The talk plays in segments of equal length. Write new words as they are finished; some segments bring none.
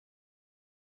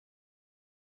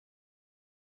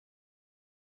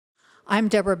I'm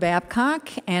Deborah Babcock,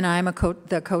 and I'm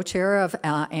the co-chair of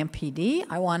AMPD.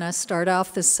 I want to start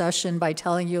off this session by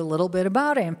telling you a little bit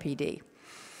about AMPD.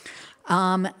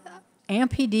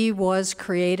 AMPD was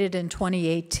created in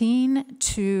 2018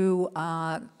 to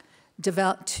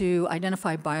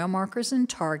identify biomarkers and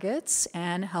targets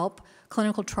and help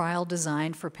clinical trial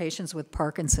design for patients with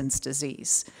Parkinson's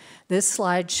disease. This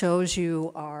slide shows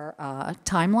you our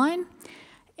timeline.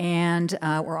 And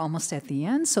we're almost at the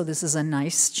end, so this is a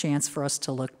nice chance for us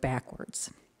to look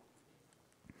backwards.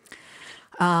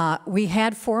 We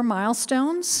had 4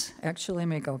 milestones. Actually, let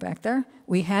me go back there.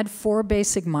 We had 4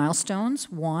 basic milestones.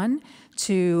 1,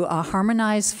 to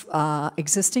harmonize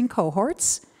existing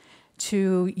cohorts,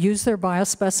 to use their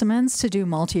biospecimens to do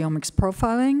multi-omics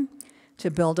profiling, to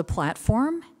build a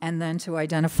platform, and then to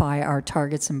identify our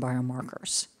targets and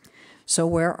biomarkers. So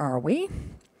where are we?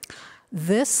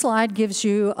 This slide gives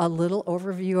you a little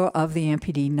overview of the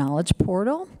AMPD Knowledge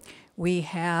Portal. We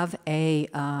have a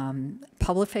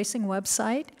public-facing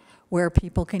website where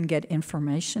people can get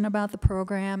information about the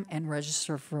program and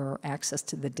register for access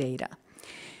to the data.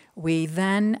 We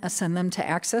then send them to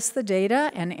access the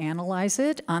data and analyze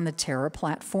it on the Terra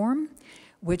platform,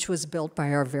 which was built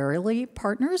by our Verily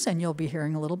partners, and you'll be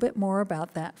hearing a little bit more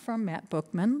about that from Matt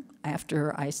Bookman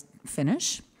after I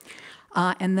finish.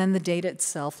 And then the data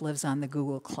itself lives on the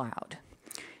Google Cloud.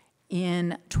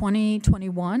 In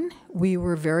 2021, we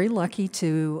were very lucky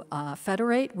to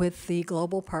federate with the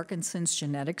Global Parkinson's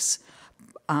Genetics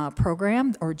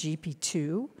Program, or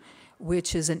GP2,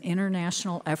 which is an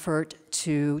international effort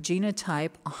to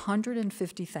genotype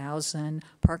 150,000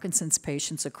 Parkinson's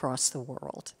patients across the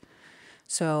world.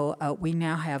 So we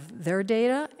now have their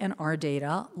data and our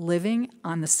data living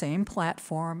on the same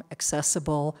platform,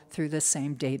 accessible through the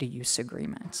same data use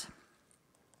agreement.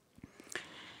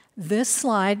 This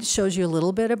slide shows you a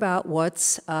little bit about what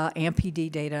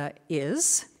AMPD data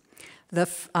is.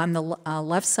 On the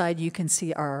left side, you can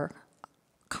see our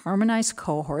harmonized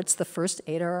cohorts. The first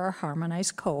 8 are our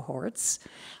harmonized cohorts.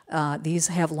 These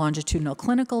have longitudinal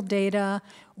clinical data.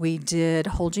 We did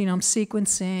whole genome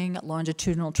sequencing,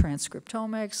 longitudinal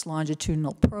transcriptomics,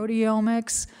 longitudinal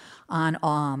proteomics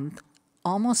on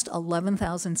almost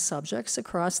 11,000 subjects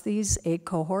across these 8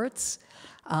 cohorts.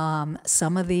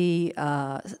 Some of the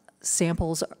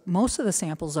samples, most of the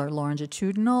samples are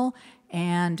longitudinal,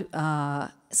 and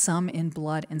some in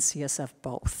blood and CSF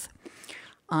both.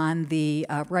 On the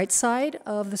right side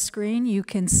of the screen, you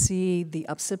can see the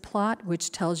upset plot,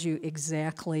 which tells you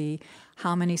exactly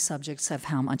how many subjects have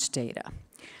how much data.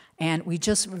 And we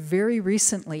just very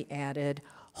recently added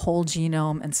whole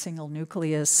genome and single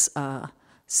nucleus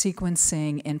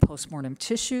sequencing in postmortem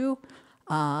tissue,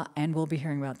 and we'll be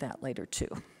hearing about that later too.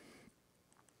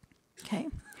 Okay,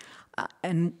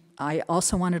 and I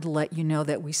also wanted to let you know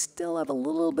that we still have a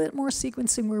little bit more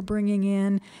sequencing we're bringing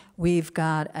in. We've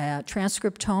got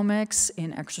transcriptomics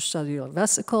in extracellular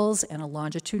vesicles and a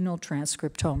longitudinal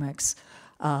transcriptomics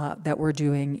that we're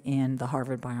doing in the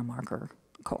Harvard biomarker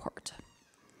cohort.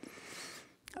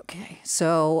 Okay,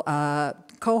 so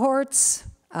cohorts,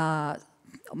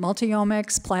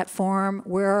 multi-omics platform,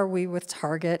 where are we with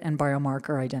target and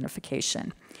biomarker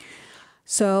identification?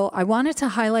 So I wanted to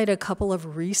highlight a couple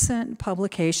of recent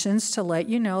publications to let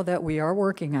you know that we are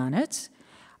working on it.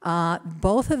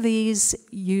 Both of these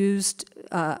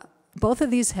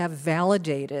have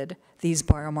validated these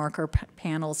biomarker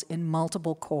panels in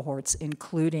multiple cohorts,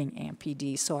 including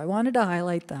AMPD. So I wanted to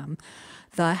highlight them.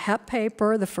 The HEP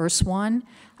paper, the first one,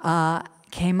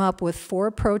 came up with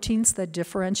 4 proteins that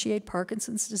differentiate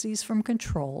Parkinson's disease from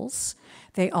controls.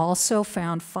 They also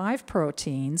found 5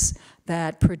 proteins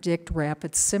that predict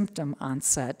rapid symptom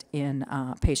onset in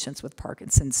patients with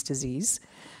Parkinson's disease.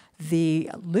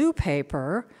 The Liu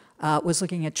paper was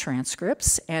looking at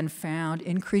transcripts and found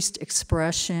increased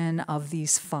expression of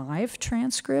these 5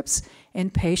 transcripts in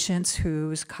patients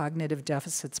whose cognitive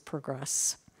deficits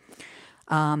progress.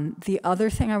 The other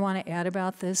thing I want to add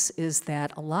about this is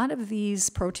that a lot of these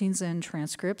proteins and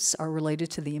transcripts are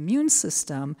related to the immune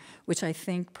system, which I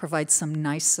think provides some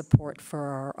nice support for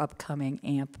our upcoming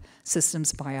AMP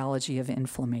Systems Biology of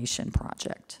Inflammation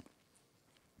project.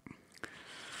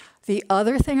 The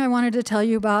other thing I wanted to tell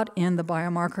you about in the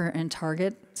biomarker and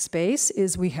target space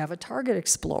is we have a target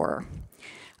explorer.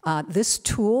 This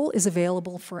tool is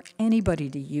available for anybody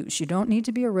to use. You don't need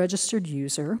to be a registered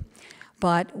user.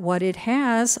 But what it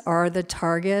has are the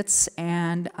targets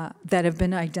and that have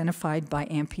been identified by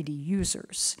AMPD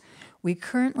users. We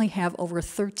currently have over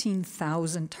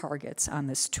 13,000 targets on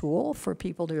this tool for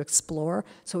people to explore,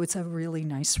 so it's a really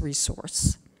nice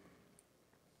resource.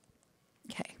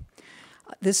 Okay,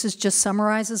 this just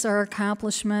summarizes our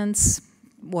accomplishments.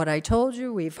 what I told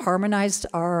you, we've harmonized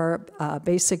our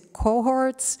basic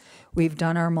cohorts. We've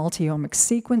done our multi-omic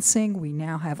sequencing. We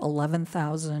now have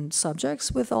 11,000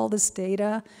 subjects with all this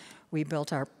data. We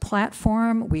built our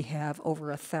platform. We have over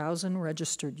 1,000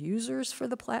 registered users for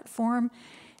the platform.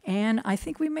 And I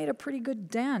think we made a pretty good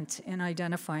dent in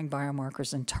identifying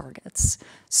biomarkers and targets.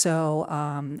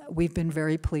 So we've been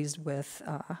very pleased with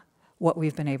what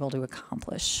we've been able to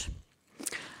accomplish.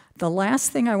 The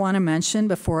last thing I want to mention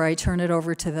before I turn it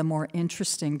over to the more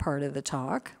interesting part of the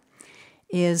talk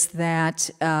is that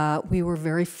we were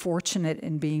very fortunate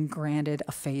in being granted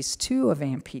a phase 2 of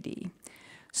AMP-PD.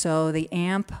 So the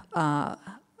AMP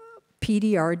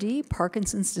PDRD,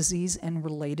 Parkinson's disease and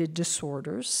related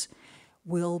disorders,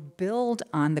 will build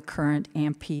on the current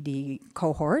AMP-PD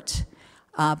cohort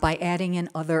by adding in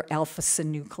other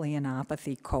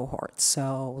alpha-synucleinopathy cohorts.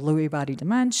 So Lewy body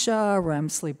dementia, REM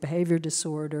sleep behavior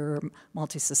disorder,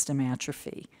 multisystem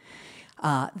atrophy.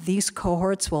 These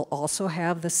cohorts will also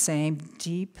have the same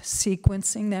deep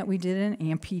sequencing that we did in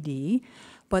AMP-PD,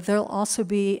 but there'll also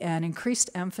be an increased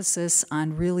emphasis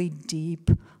on really deep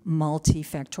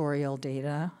multifactorial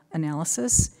data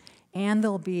analysis, and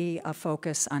there'll be a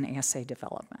focus on assay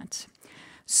development.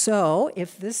 So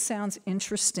if this sounds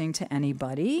interesting to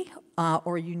anybody,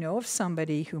 or you know of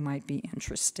somebody who might be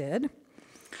interested,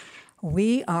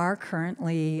 we are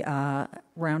currently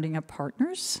rounding up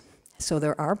partners. So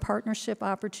there are partnership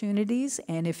opportunities,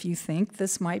 and if you think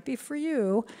this might be for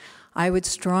you, I would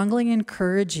strongly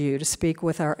encourage you to speak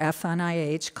with our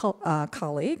FNIH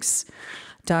colleagues,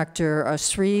 Dr.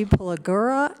 Sri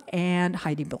Pulagura and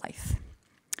Heidi Blythe.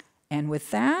 And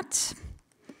with that,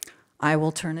 I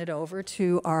will turn it over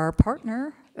to our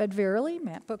partner at Verily,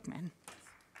 Matt Bookman.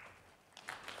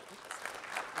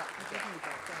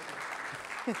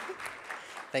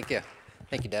 Thank you.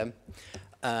 Thank you, Deb.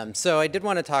 So I did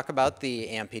want to talk about the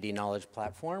AMP-PD Knowledge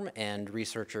Platform and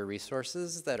researcher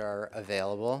resources that are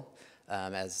available.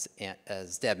 As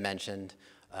Deb mentioned,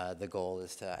 the goal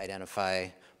is to identify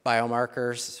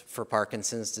biomarkers for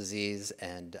Parkinson's disease,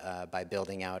 and by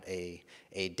building out a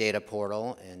data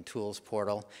portal and tools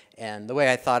portal. And the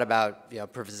way I thought about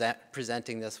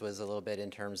presenting this was a little bit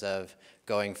in terms of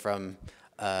going from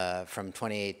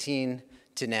 2018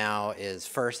 to now is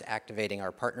first activating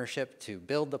our partnership to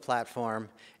build the platform,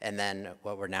 and then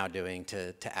what we're now doing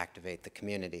to activate the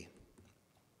community.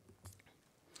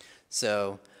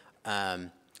 So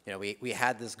we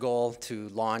had this goal to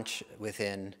launch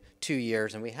within 2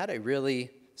 years, and we had a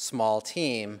really small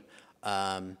team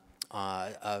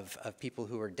of people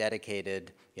who were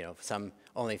dedicated, some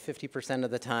only 50%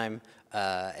 of the time,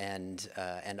 and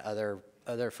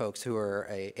other folks who were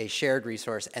a shared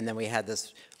resource, and then we had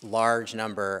this large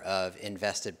number of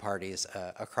invested parties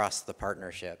across the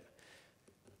partnership.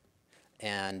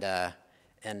 And I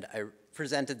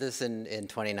presented this in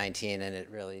 2019, and it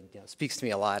really speaks to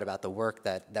me a lot about the work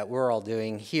that we're all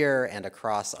doing here and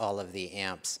across all of the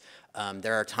AMPs.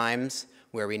 There are times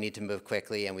where we need to move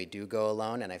quickly, and we do go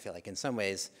alone, and I feel like in some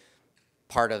ways,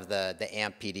 part of the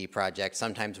AMP-PD project,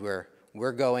 sometimes we're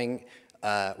going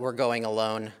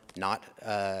alone, not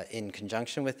in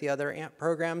conjunction with the other AMP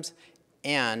programs,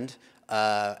 and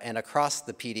across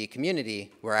the PD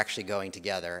community, we're actually going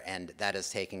together, and that is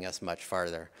taking us much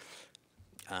farther.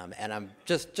 And I'm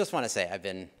just want to say I've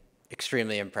been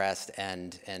extremely impressed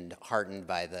and heartened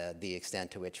by the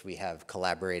extent to which we have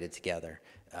collaborated together.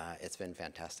 It's been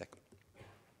fantastic.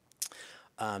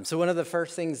 So one of the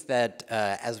first things that,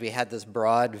 as we had this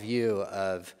broad view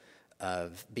of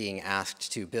being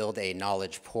asked to build a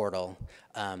knowledge portal,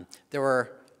 there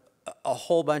were a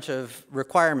whole bunch of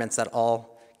requirements that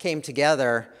all came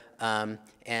together,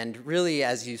 and really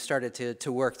as you started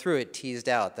to work through it, teased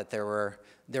out that there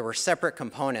were separate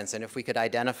components, and if we could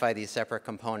identify these separate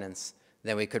components,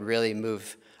 then we could really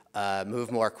move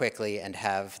more quickly and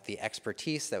have the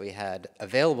expertise that we had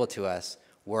available to us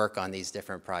work on these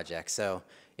different projects. So,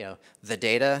 the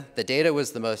data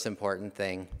was the most important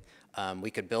thing.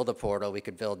 We could build a portal, we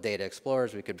could build data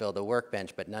explorers, we could build a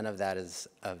workbench, but none of that is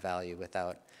of value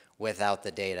without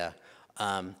the data.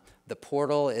 The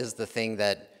portal is the thing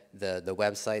that the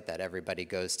website that everybody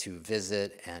goes to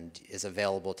visit and is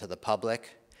available to the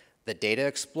public. The data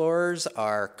explorers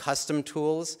are custom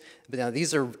tools, but now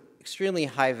these are extremely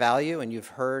high value, and you've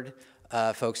heard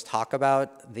folks talk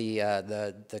about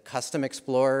the custom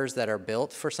explorers that are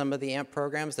built for some of the AMP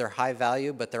programs. They're high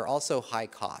value, but they're also high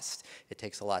cost. It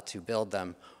takes a lot to build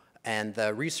them. And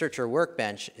the researcher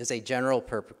workbench is a general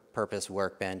purpose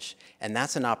workbench, and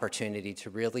that's an opportunity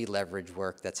to really leverage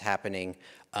work that's happening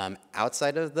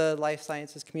outside of the life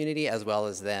sciences community as well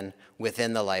as then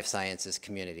within the life sciences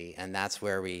community, and that's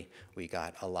where we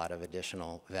got a lot of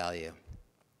additional value.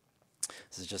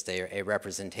 This is just a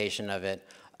representation of it.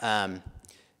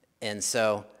 And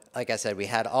so, like I said, we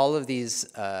had all of these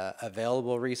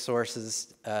available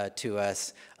resources to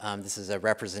us. This is a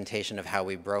representation of how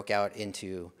we broke out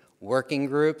into working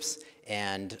groups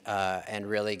and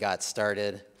really got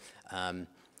started.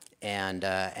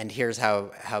 And here's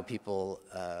how people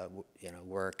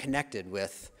were connected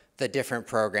with the different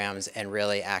programs and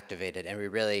really activated. And we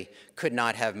really could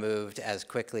not have moved as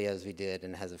quickly as we did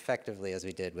and as effectively as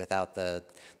we did without the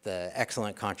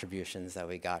excellent contributions that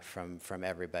we got from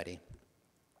everybody.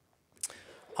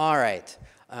 All right,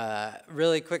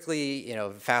 really quickly,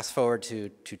 fast forward to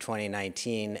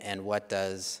 2019, and what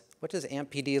does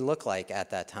AMP-PD look like at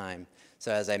that time?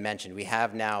 So as I mentioned, we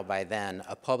have now by then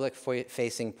a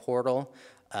public-facing portal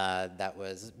that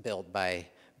was built by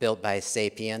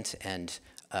Sapient and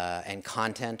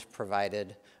content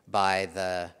provided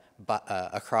by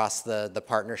across the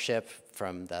partnership,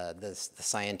 from the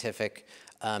scientific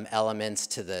elements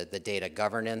to the data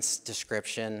governance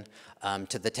description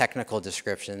to the technical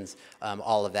descriptions,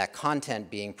 all of that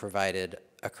content being provided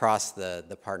across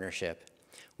the partnership.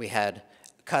 We had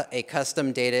a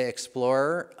custom data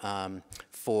explorer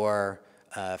for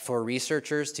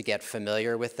researchers to get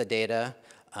familiar with the data,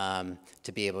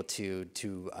 to be able to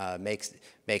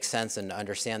make sense and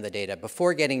understand the data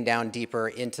before getting down deeper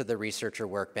into the researcher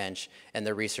workbench. And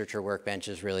the researcher workbench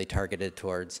is really targeted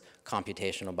towards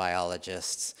computational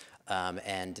biologists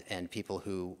and people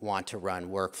who want to run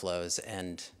workflows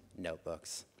and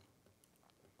notebooks.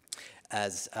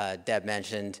 As Deb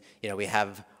mentioned, we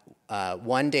have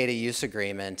one data use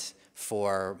agreement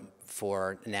for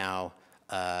now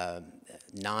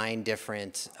 9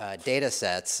 different data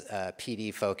sets,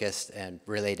 PD-focused and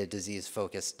related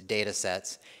disease-focused data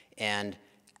sets. And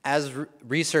as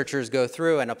researchers go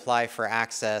through and apply for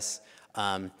access,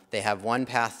 they have one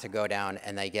path to go down,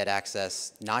 and they get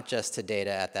access not just to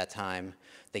data at that time,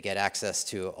 they get access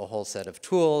to a whole set of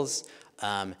tools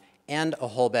and a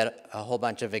whole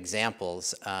bunch of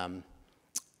examples.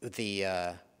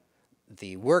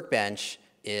 The workbench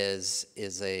is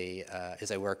a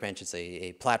workbench. It's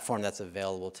a platform that's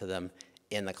available to them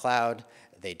in the cloud.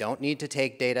 They don't need to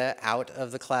take data out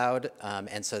of the cloud,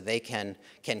 and so they can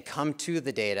come to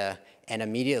the data and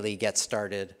immediately get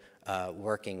started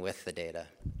working with the data.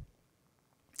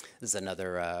 This is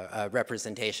another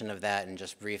representation of that, and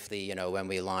just briefly, when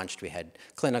we launched, we had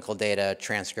clinical data,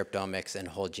 transcriptomics, and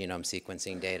whole genome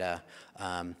sequencing data.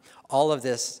 All of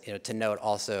this, to note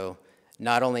also,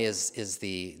 not only is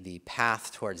the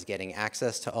path towards getting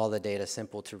access to all the data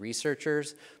simple to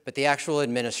researchers, but the actual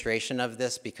administration of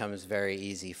this becomes very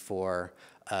easy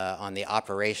on the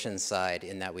operations side,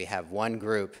 in that we have one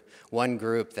group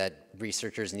that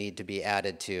researchers need to be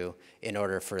added to in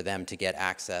order for them to get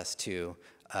access to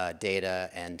data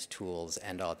and tools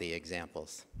and all the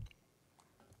examples.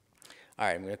 All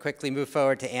right, I'm going to quickly move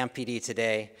forward to AMP-PD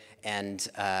today and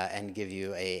give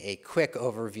you a quick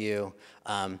overview.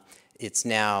 It's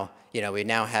now, we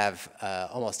now have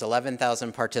almost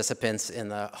 11,000 participants in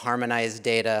the harmonized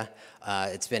data.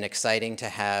 It's been exciting to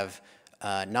have,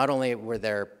 not only were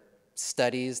there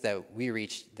studies that we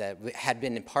reached that had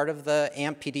been part of the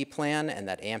AMP-PD plan and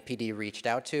that AMP-PD reached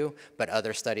out to, but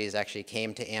other studies actually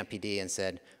came to AMP-PD and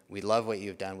said, we love what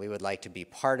you've done, we would like to be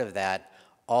part of that,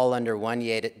 all under one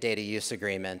data use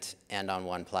agreement and on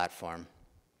one platform.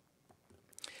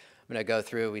 I'm going to go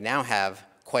through, we now have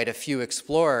quite a few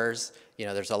explorers.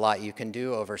 There's a lot you can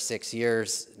do over 6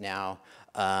 years now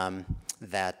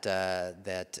that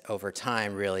over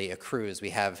time really accrues. We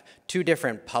have 2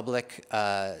 different public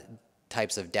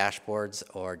types of dashboards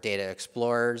or data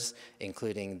explorers,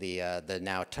 including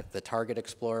the Target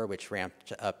Explorer, which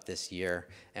ramped up this year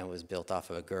and was built off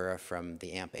of Agura from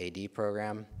the AMP-AD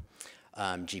program.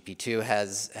 GP2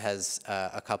 has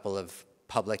a couple of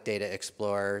public data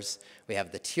explorers. We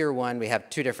have the tier 1. We have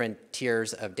 2 different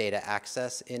tiers of data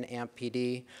access in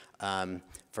AMP-PD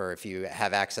for if you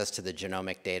have access to the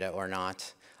genomic data or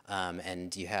not.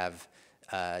 And you have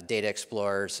data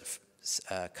explorers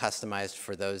customized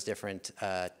for those different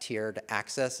tiered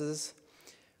accesses.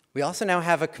 We also now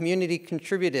have a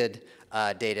community-contributed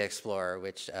data explorer,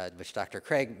 which Dr.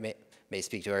 Craig may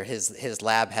speak to, or his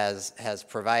lab has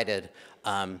provided,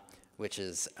 which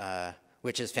is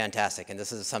fantastic. And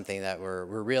this is something that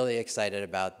we're really excited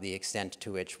about, the extent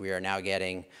to which we are now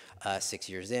getting, 6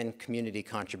 years in, community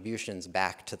contributions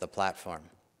back to the platform.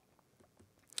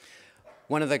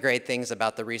 one of the great things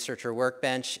about the researcher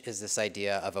workbench is this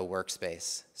idea of a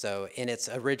workspace. So in its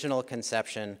original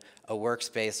conception, a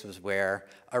workspace was where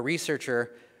a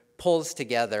researcher pulls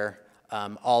together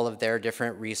all of their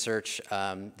different research,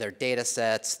 their data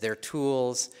sets, their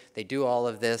tools. They do all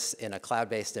of this in a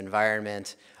cloud-based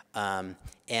environment.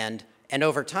 And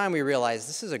over time, we realized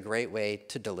this is a great way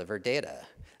to deliver data.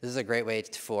 This is a great way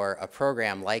for a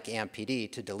program like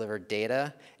AMPD to deliver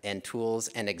data and tools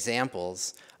and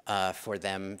examples for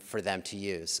them to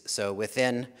use. So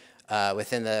within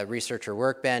the researcher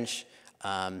workbench,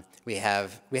 we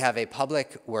have a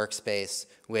public workspace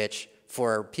which,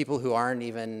 for people who aren't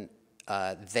even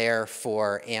there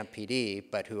for AMPD,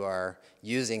 but who are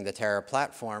using the Terra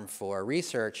platform for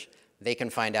research, they can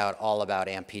find out all about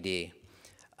AMPD.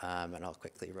 And I'll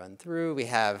quickly run through. We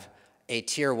have a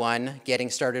Tier 1 Getting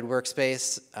Started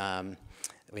workspace.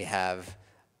 We have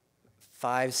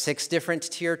 5, 6 different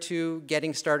Tier 2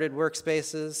 Getting Started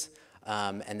workspaces.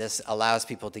 And this allows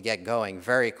people to get going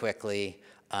very quickly,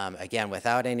 again,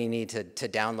 without any need to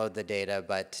download the data,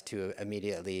 but to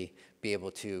immediately be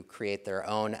able to create their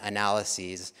own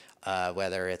analyses,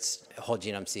 whether it's whole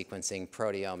genome sequencing,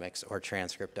 proteomics, or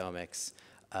transcriptomics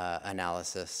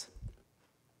analysis.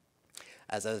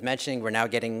 As I was mentioning, we're now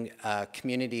getting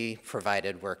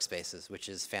community-provided workspaces, which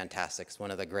is fantastic.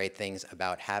 One of the great things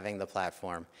about having the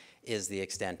platform is the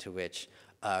extent to which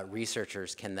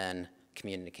researchers can then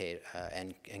communicate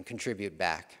and contribute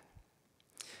back.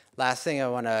 Last thing I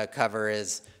want to cover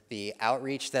is the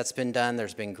outreach that's been done.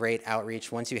 There's been great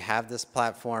outreach. Once you have this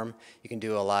platform, you can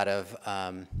do a lot of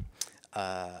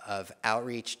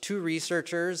outreach to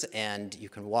researchers, and you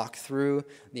can walk through,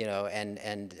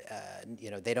 and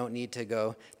they don't need to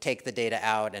go take the data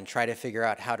out and try to figure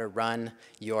out how to run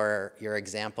your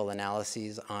example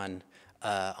analyses on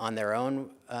their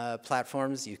own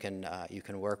platforms. You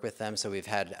can work with them. So we've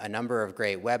had a number of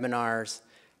great webinars,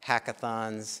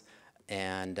 hackathons,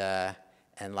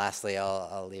 and lastly,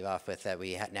 I'll leave off with that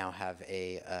we now have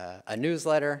a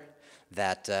newsletter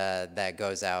that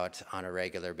goes out on a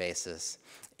regular basis,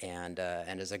 and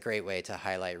is a great way to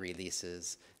highlight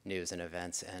releases, news, and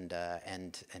events, and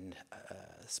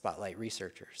spotlight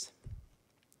researchers.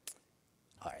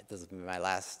 All right, this is my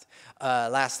last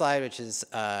slide, which is,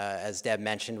 as Deb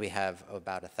mentioned, we have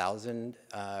about 1,000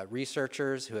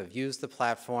 researchers who have used the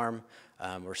platform.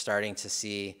 We're starting to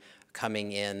see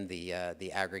coming in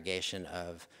the aggregation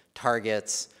of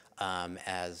targets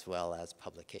as well as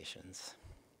publications.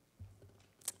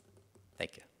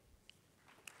 Thank you.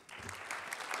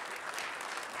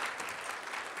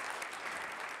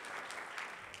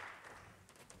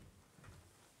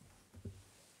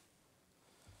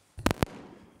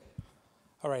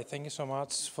 All right, thank you so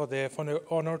much for the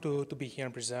honor to be here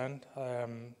and present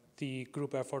the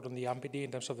group effort on the AMPD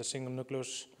in terms of the single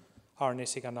nucleus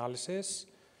RNA-seq analysis.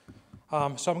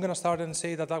 So I'm going to start and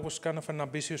say that was kind of an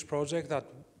ambitious project that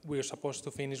we were supposed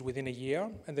to finish within a year,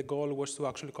 and the goal was to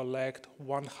actually collect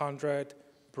 100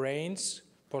 brains,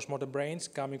 postmortem brains,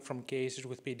 coming from cases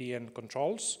with PD and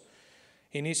controls.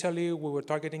 Initially, we were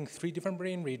targeting 3 different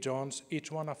brain regions,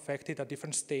 each one affected at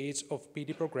different stages of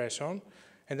PD progression,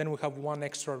 and then we have 1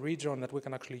 extra region that we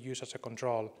can actually use as a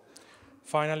control.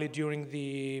 Finally, during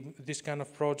this kind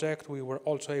of project, we were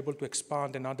also able to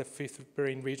expand another 5th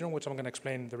brain region, which I'm going to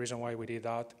explain the reason why we did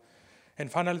that.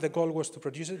 And finally, the goal was to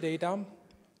produce the data,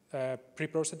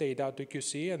 pre-process the data to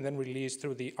QC, and then release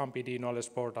through the AMPD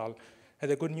knowledge portal.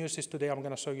 And the good news is today I'm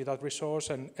going to show you that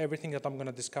resource, and everything that I'm going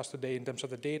to discuss today in terms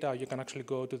of the data, you can actually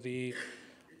go to the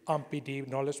AMPD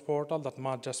knowledge portal that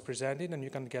Matt just presented, and you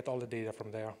can get all the data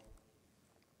from there.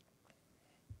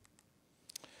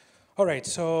 All right,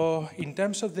 so in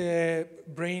terms of the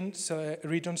brain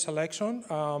region selection,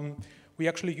 we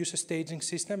actually use a staging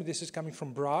system. This is coming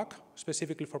from BRAC,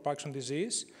 specifically for Parkinson's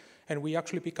disease. And we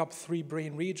actually pick up 3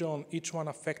 brain regions, each one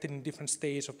affected in different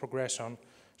stages of progression.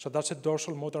 So that's a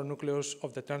dorsal motor nucleus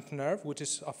of the 10th nerve, which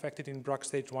is affected in BRAC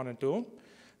stage 1 and 2.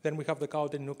 Then we have the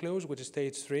caudate nucleus, which is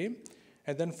stage 3.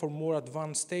 And then for more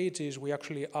advanced stages, we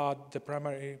actually add the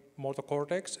primary motor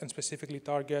cortex and specifically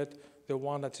target the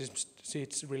one that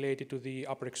sits related to the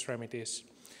upper extremities.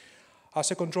 As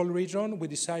a control region, we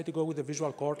decided to go with the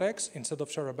visual cortex instead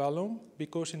of cerebellum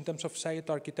because in terms of site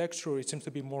architecture, it seems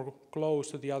to be more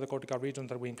close to the other cortical region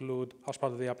that we include as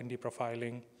part of the AMPD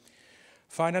profiling.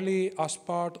 Finally, as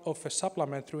part of a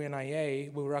supplement through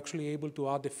NIA, we were actually able to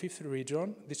add the 5th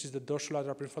region. This is the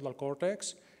dorsolateral prefrontal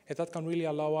cortex, and that can really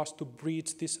allow us to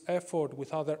bridge this effort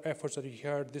with other efforts that you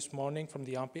heard this morning from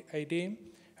the AMPD,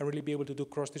 and really be able to do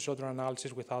cross-disorder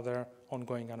analysis with other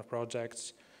ongoing kind of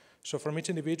projects. So from each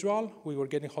individual, we were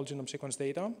getting whole genome sequence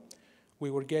data.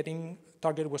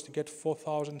 target was to get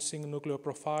 4,000 single nuclear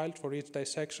profiles for each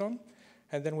dissection,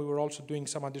 and then we were also doing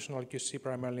some additional QC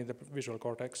primarily in the visual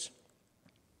cortex.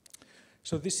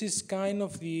 So this is kind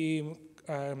of the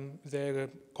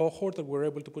cohort that we're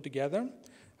able to put together.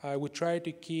 We try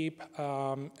to keep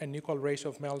an equal ratio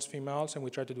of males, females, and we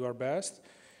try to do our best.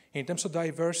 In terms of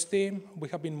diversity, we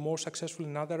have been more successful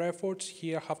in other efforts.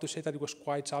 Here, I have to say that it was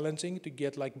quite challenging to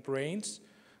get brains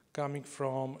coming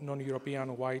from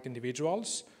non-European white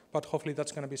individuals, but hopefully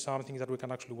that's going to be something that we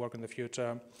can actually work in the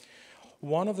future.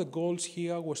 One of the goals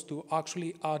here was to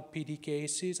actually add PD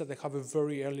cases that they have a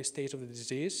very early stage of the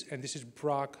disease, and this is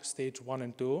BRCA stage 1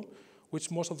 and 2, which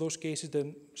most of those cases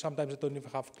sometimes they don't even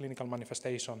have clinical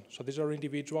manifestation. So these are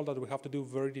individuals that we have to do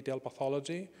very detailed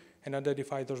pathology and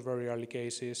identify those very early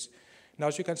cases. Now,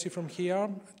 as you can see from here,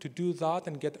 to do that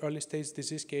and get early stage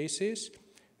disease cases,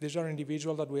 these are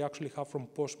individuals that we actually have from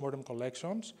post-mortem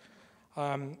collections.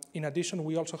 In addition,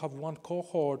 we also have one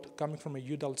cohort coming from a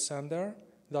UDAL center,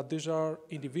 that these are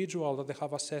individuals that they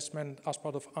have assessment as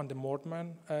part of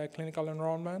ante-mortem clinical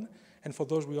enrollment, and for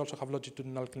those we also have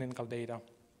longitudinal clinical data.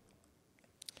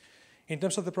 In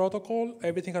terms of the protocol,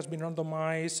 everything has been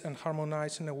randomized and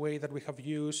harmonized in a way that we have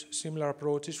used similar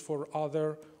approaches for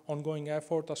other ongoing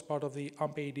efforts as part of the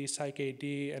AMP-AD,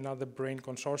 PsychAD, and other brain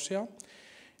consortia.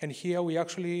 And here we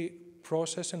actually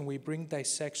process and we bring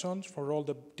dissections for all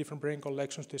the different brain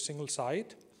collections to a single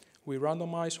site. We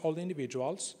randomize all the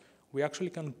individuals. We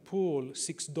actually can pool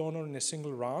 6 donors in a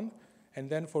single run, and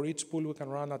then for each pool we can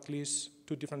run at least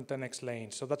 2 different 10x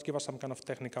lanes. So that gives us some kind of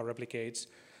technical replicates.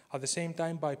 At the same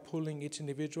time, by pooling each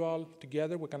individual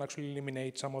together, we can actually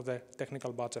eliminate some of the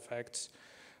technical batch effects.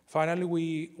 Finally,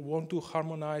 we want to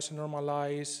harmonize and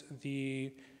normalize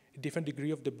the different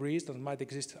degree of debris that might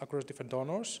exist across different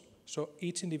donors. So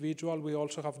each individual, we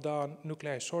also have done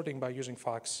nuclei sorting by using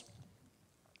FACS.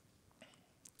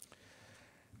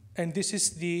 And this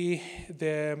is the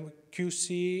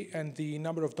QC and the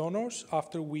number of donors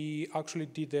after we actually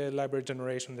did the library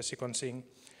generation, the sequencing.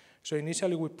 So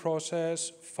initially, we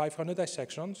processed 500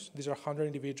 dissections. These are 100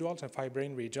 individuals and 5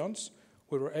 brain regions.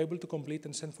 We were able to complete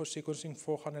and send for sequencing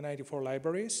 494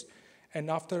 libraries.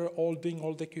 And after doing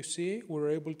all the QC, we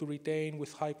were able to retain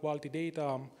with high-quality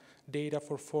data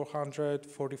for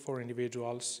 444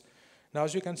 individuals. Now,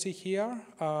 as you can see here,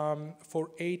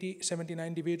 for 79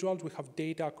 individuals, we have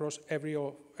data across every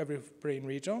brain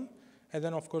region. And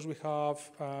then, of course, we have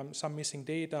some missing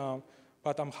data.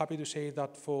 But I'm happy to say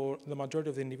that for the majority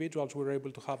of the individuals, we were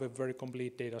able to have a very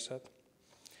complete data set.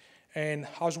 And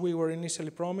as we were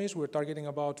initially promised, we're targeting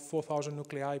about 4,000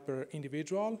 nuclei per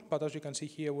individual. But as you can see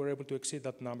here, we're able to exceed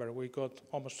that number. We got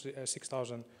almost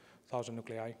 6,000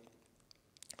 nuclei.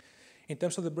 In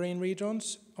terms of the brain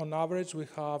regions, on average, we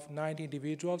have 90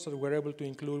 individuals that we're able to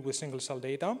include with single-cell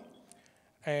data.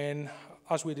 And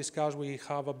as we discussed, we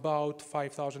have about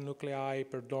 5,000 nuclei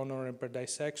per donor and per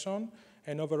dissection.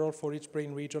 And overall, for each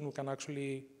brain region, we can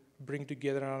actually bring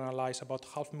together and analyze about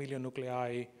 500,000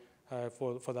 nuclei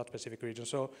for that specific region.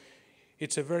 So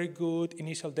it's a very good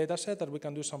initial data set that we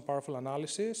can do some powerful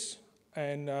analysis.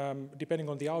 And depending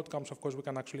on the outcomes, of course, we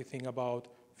can actually think about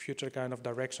future kind of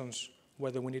directions,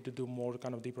 whether we need to do more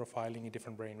kind of deep profiling in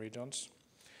different brain regions.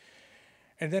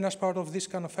 And then as part of this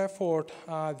kind of effort,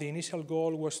 the initial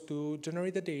goal was to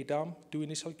generate the data, do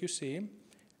initial QC,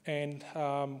 and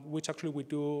which actually we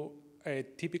do a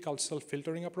typical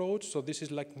self-filtering approach. So this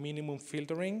is like minimum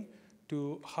filtering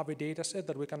to have a data set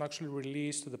that we can actually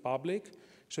release to the public.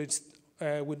 So it's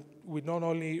we not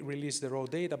only release the raw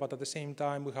data, but at the same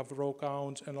time we have raw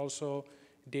counts and also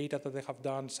data that they have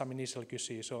done some initial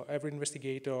QC. So every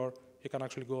investigator, you can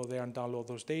actually go there and download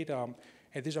those data,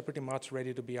 and these are pretty much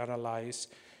ready to be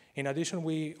analyzed. In addition,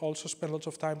 we also spend lots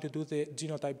of time to do the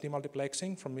genotype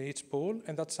demultiplexing from each pool,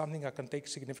 and that's something that can take a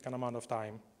significant amount of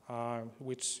time,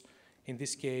 which in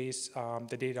this case,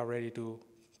 the data are ready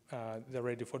they're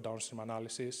ready for downstream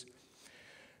analysis.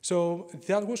 So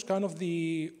that was kind of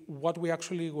what we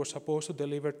actually were supposed to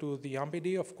deliver to the AMP-AD.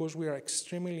 Of course, we are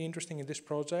extremely interested in this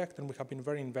project, and we have been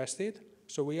very invested.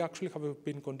 So we actually have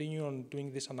been continuing on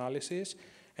doing this analysis.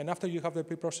 And after you have the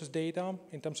pre-processed data,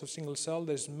 in terms of single cell,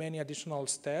 there's many additional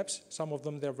steps. Some of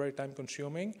them, they're very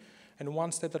time-consuming. And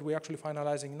one step that we're actually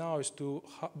finalizing now is to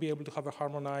be able to have a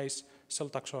harmonized cell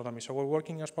taxonomy. So we're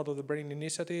working as part of the BRAIN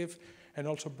initiative and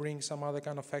also bring some other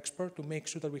kind of expert to make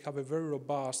sure that we have a very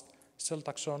robust cell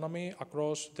taxonomy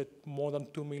across the more than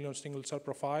 2 million single cell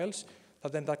profiles,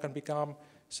 that can become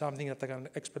something that can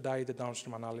expedite the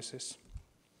downstream analysis.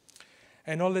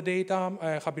 And all the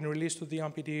data have been released to the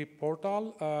AMP-AD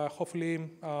portal. Hopefully,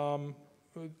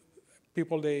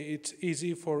 it's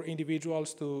easy for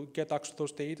individuals to get access to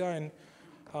those data. And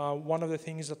one of the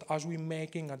things that as we're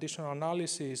making additional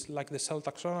analysis, like the cell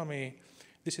taxonomy,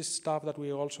 this is stuff that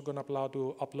we're also going to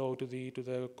upload to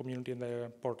the community in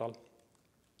the portal.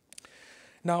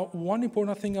 Now, one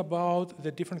important thing about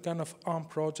the different kind of AMP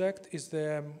project is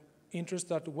the interest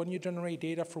that when you generate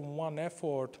data from one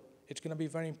effort, it's going to be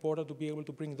very important to be able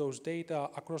to bring those data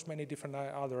across many different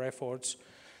other efforts.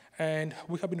 And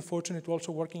we have been fortunate to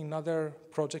also working in other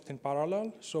projects in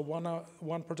parallel. So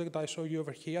one project I show you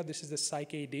over here, this is the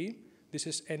PsychAD. This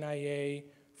is NIA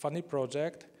funded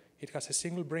project. It has a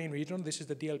single brain region. This is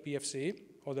the DLPFC,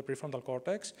 or the prefrontal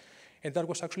cortex. And that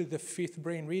was actually the 5th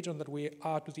brain region that we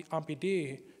add to the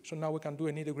MPD. So now we can do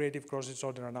an integrative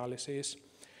cross-disorder analysis.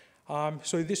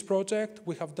 So in this project,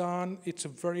 we have done, it's a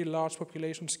very large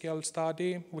population scale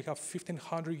study. We have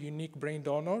 1,500 unique brain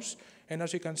donors. And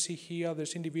as you can see here,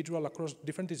 there's individuals across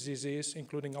different diseases,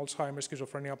 including Alzheimer's,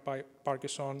 schizophrenia,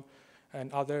 Parkinson,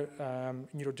 and other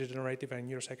neurodegenerative and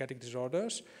neuropsychiatric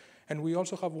disorders. And we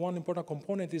also have one important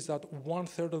component is that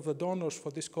 1/3 of the donors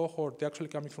for this cohort, they're actually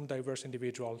coming from diverse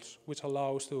individuals, which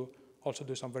allows to also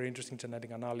do some very interesting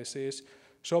genetic analysis.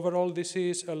 So overall, this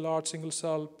is a large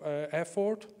single-cell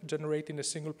effort generating a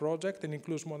single project and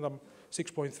includes more than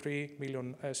 6.3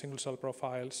 million single-cell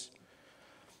profiles.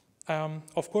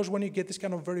 Of course, when you get this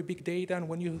kind of very big data and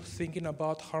when you're thinking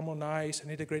about harmonized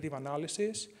and integrative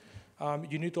analysis,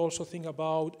 you need to also think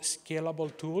about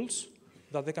scalable tools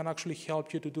that they can actually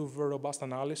help you to do very robust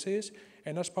analysis.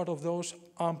 And as part of those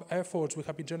AMP efforts, we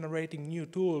have been generating new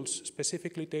tools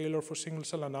specifically tailored for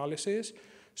single-cell analysis.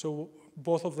 So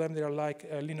both of them, they are like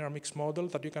a linear mixed model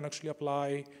that you can actually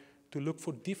apply to look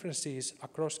for differences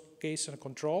across cases and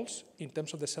controls in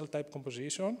terms of the cell type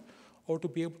composition, or to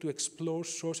be able to explore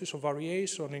sources of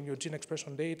variation in your gene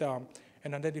expression data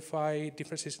and identify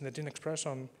differences in the gene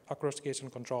expression across cases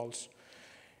and controls.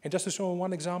 And just to show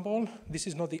one example, this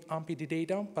is not the MPD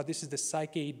data, but this is the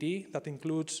PsychAD that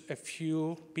includes a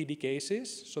few PD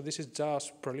cases. So this is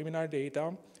just preliminary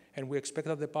data, and we expect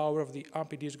that the power of the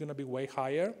MPD is going to be way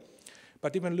higher.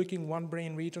 But even looking one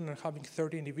brain region and having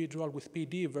 30 individuals with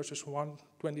PD versus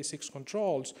 126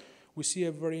 controls, we see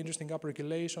a very interesting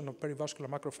upregulation of perivascular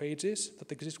macrophages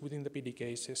that exist within the PD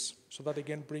cases. So that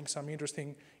again brings some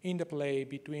interesting interplay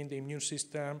between the immune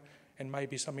system and might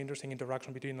be some interesting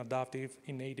interaction between adaptive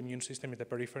innate immune system in the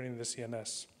periphery and the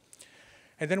CNS.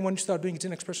 And then when you start doing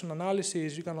gene expression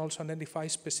analysis, you can also identify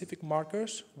specific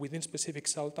markers within specific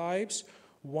cell types.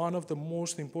 One of the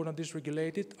most important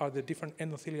dysregulated are the different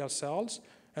endothelial cells.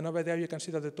 And over there, you can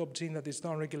see that the top gene that is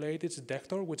downregulated is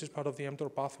DECTOR, which is part of the mTOR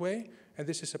pathway. And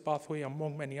this is a pathway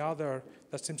among many others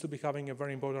that seems to be having a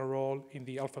very important role in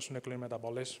the alpha-synuclein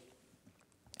metabolism.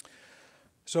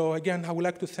 So again, I would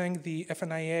like to thank the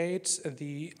FNIH,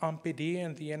 the MPD,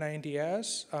 and the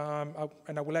NINDS.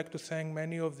 And I would like to thank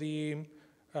many of the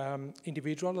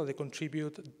individuals that they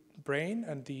contribute brain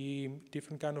and the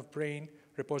different kind of brain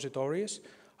repositories,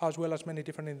 as well as many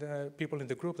different people in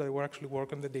the group that will actually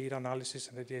work on the data analysis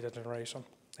and the data generation.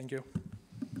 Thank you.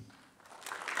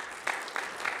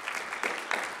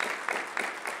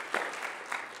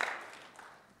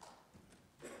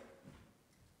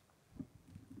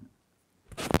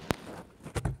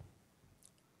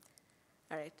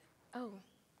 All right. Oh,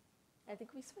 I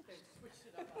think we switched.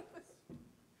 I don't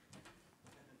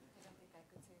think I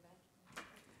could say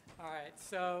that. All right,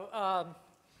 so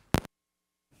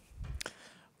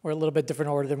we're a little bit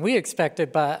different order than we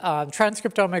expected, but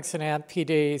transcriptomics and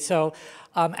AMP-PD. So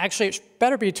actually, it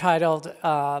better be titled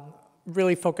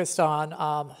really focused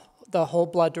on the whole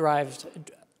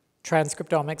blood-derived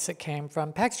transcriptomics that came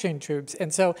from packaging tubes.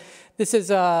 And so this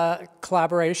is a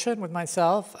collaboration with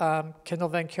myself, Kendall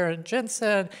Van Kuren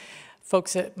Jensen,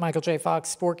 folks at Michael J.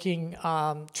 Fox working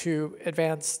to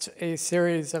advance a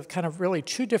series of kind of really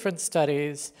 2 different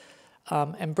studies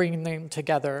and bringing them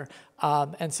together.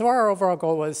 And so our overall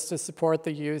goal was to support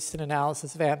the use and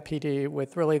analysis of AMP-PD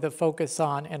with really the focus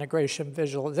on integration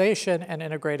visualization and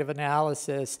integrative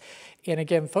analysis. And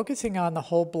again, focusing on the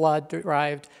whole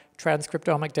blood-derived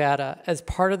transcriptomic data. As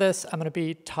part of this, I'm going to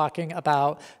be talking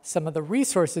about some of the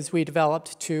resources we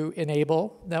developed to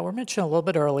enable, that were mentioned a little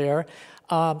bit earlier,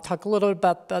 talk a little bit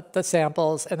about the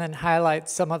samples, and then highlight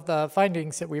some of the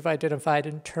findings that we've identified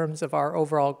in terms of our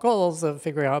overall goals of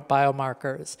figuring out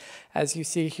biomarkers. As you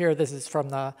see here, this is from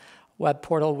the web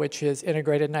portal, which is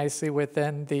integrated nicely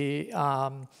within the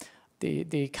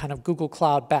kind of Google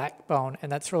Cloud backbone,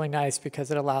 and that's really nice because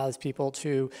it allows people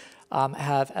to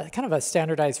have kind of a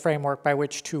standardized framework by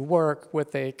which to work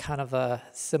with a kind of a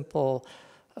simple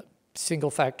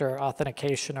single factor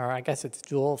authentication, or I guess it's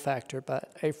dual factor,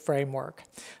 but a framework.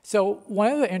 So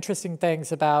one of the interesting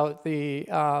things about the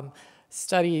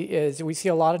study is we see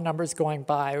a lot of numbers going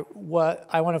by. What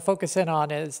I want to focus in on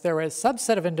is there was a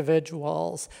subset of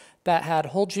individuals that had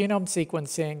whole genome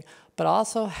sequencing, but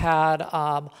also had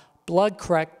blood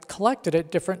collected at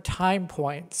different time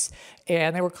points.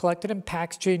 And they were collected in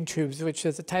PAX-gene tubes, which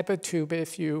is a type of tube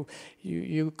if you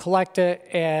collect it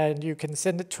and you can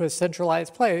send it to a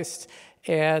centralized place.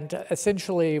 And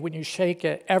essentially, when you shake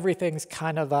it, everything's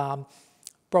kind of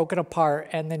broken apart,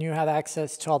 and then you have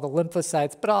access to all the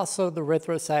lymphocytes, but also the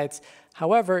erythrocytes.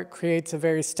 However, it creates a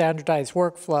very standardized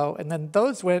workflow, and then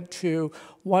those went to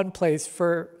one place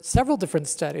for several different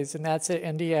studies, and that's at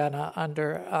Indiana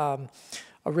under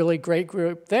a really great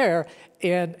group there,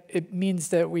 and it means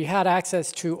that we had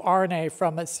access to RNA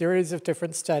from a series of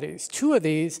different studies. 2 of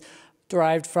these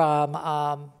derived from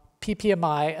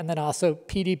PPMI and then also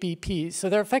PDBP, so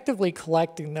they're effectively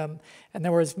collecting them, and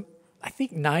there was I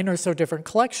think 9 or so different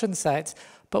collection sites,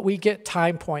 but we get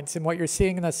time points. And what you're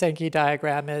seeing in the Sankey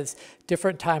diagram is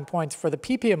different time points for the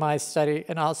PPMI study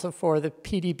and also for the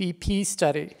PDBP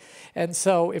study. And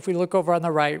so if we look over on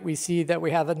the right, we see that we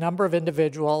have a number of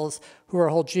individuals who are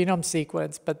whole genome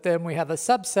sequenced, but then we have a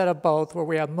subset of both where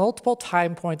we have multiple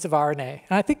time points of RNA.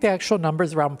 And I think the actual number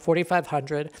is around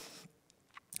 4,500.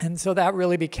 And so that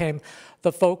really became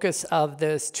the focus of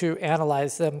this, to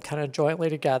analyze them kind of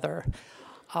jointly together.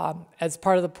 As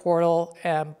part of the portal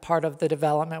and part of the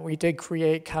development, we did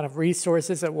create kind of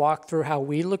resources that walk through how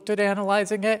we looked at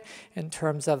analyzing it in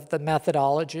terms of the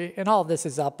methodology. And all of this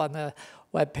is up on the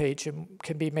webpage and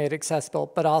can be made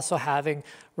accessible, but also having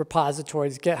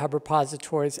repositories, GitHub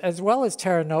repositories, as well as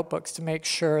Terra notebooks to make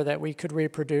sure that we could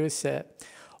reproduce it.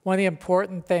 One of the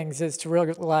important things is to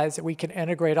realize that we can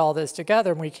integrate all this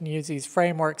together, and we can use these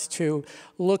frameworks to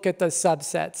look at the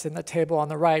subsets. In the table on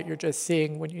the right, you're just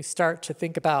seeing when you start to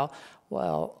think about,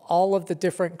 well, all of the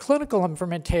different clinical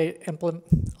information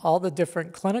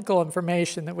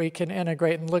that we can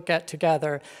integrate and look at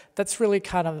together. That's really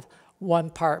kind of one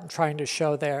part I'm trying to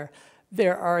show there.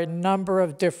 There are a number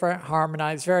of different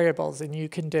harmonized variables, and you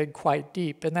can dig quite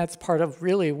deep, and that's part of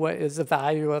really what is the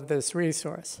value of this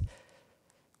resource.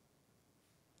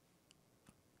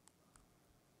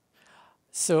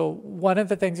 So one of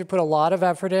the things we put a lot of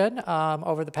effort in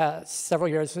over the past several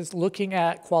years was looking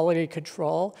at quality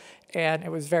control, and it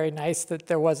was very nice that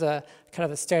there was a kind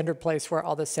of a standard place where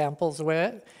all the samples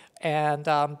went. And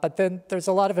but then there's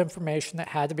a lot of information that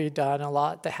had to be done, a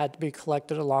lot that had to be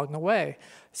collected along the way.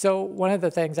 So one of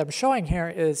the things I'm showing here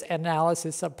is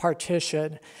analysis of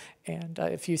partition. And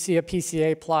if you see a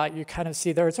PCA plot, you kind of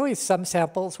see there's always some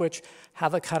samples which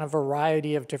have a kind of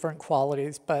variety of different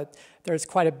qualities, but there's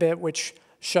quite a bit which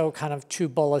show kind of 2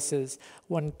 boluses.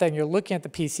 One thing you're looking at the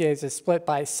PCAs is split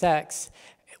by sex.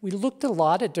 We looked a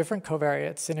lot at different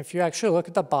covariates, and if you actually look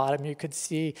at the bottom, you could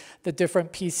see the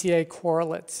different PCA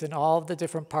correlates in all of the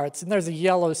different parts, and there's a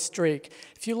yellow streak.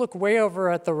 If you look way over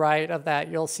at the right of that,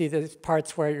 you'll see the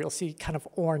parts where you'll see kind of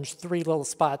orange 3 little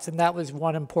spots, and that was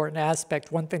one important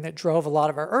aspect. One thing that drove a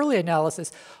lot of our early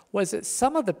analysis was that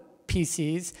some of the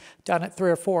PCs done at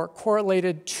 3 or 4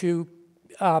 correlated to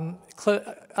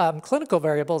clinical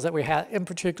variables that we had, in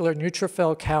particular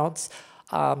neutrophil counts,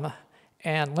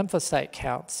 and lymphocyte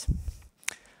counts.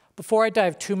 Before I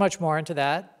dive too much more into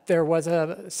that, there was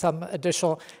some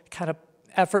additional kind of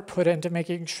effort put into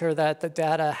making sure that the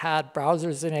data had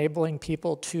browsers enabling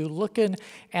people to look and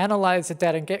analyze the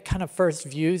data and get kind of first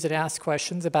views and ask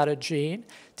questions about a gene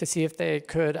to see if they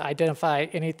could identify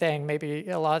anything. Maybe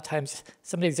a lot of times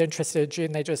somebody's interested in a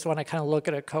gene, they just want to kind of look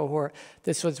at a cohort.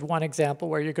 This was one example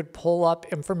where you could pull up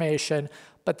information,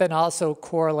 but then also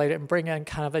correlate it and bring in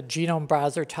kind of a genome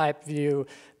browser type view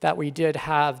that we did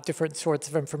have different sorts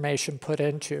of information put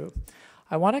into.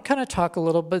 I want to kind of talk a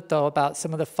little bit, though, about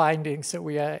some of the findings that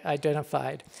we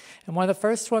identified. And one of the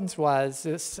first ones was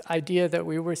this idea that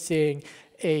we were seeing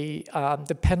a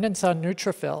dependence on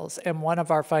neutrophils. And one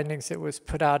of our findings that was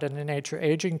put out in a Nature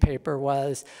Aging paper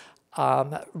was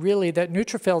really that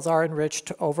neutrophils are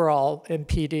enriched overall in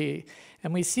PD.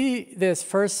 And we see this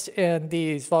first in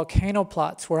these volcano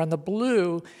plots, where on the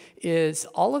blue is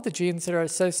all of the genes that are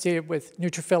associated with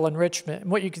neutrophil enrichment.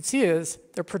 And what you can see is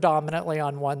they're predominantly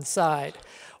on one side,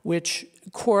 which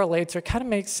correlates or kind of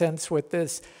makes sense with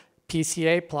this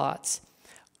PCA plots.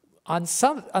 On the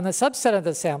subset of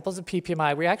the samples of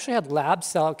PPMI, we actually had lab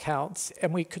cell counts,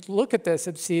 and we could look at this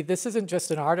and see this isn't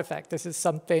just an artifact. This is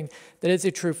something that is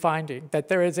a true finding, that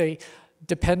there is a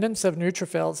dependence of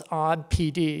neutrophils on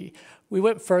PD. We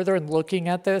went further in looking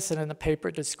at this, and in the paper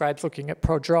it describes looking at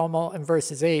prodromal and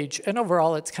versus age. And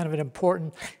overall, it's kind of an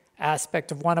important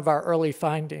aspect of one of our early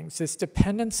findings, this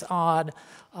dependence on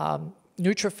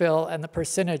neutrophil and the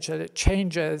percentage that it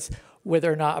changes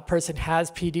whether or not a person has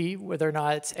PD, whether or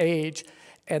not it's age.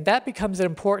 And that becomes an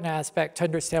important aspect to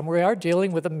understand. We are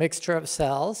dealing with a mixture of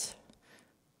cells.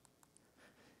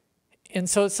 And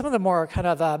so some of the more kind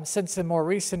of, since the more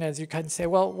recent is you kind of say,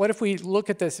 well, what if we look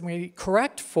at this and we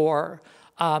correct for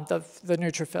the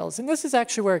neutrophils? And this is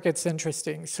actually where it gets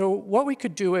interesting. So what we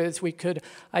could do is we could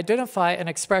identify an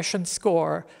expression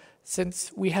score.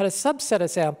 Since we had a subset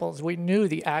of samples, we knew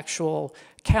the actual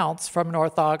counts from an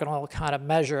orthogonal kind of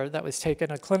measure that was taken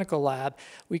in a clinical lab.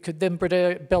 We could then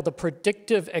build a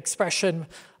predictive expression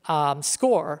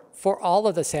score for all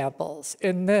of the samples.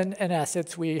 And then, in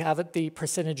essence, we have the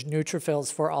percentage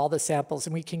neutrophils for all the samples,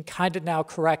 and we can kind of now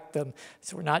correct them.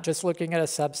 So we're not just looking at a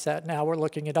subset, now we're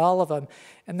looking at all of them,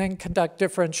 and then conduct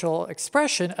differential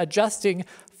expression, adjusting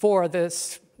for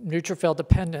this neutrophil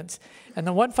dependence. And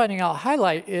the one finding I'll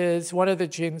highlight is one of the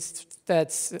genes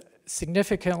that's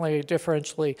significantly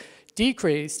differentially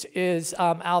decreased is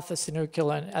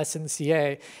alpha-synuclein,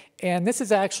 SNCA. And this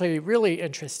is actually really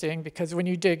interesting because when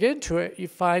you dig into it, you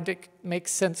find it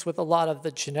makes sense with a lot of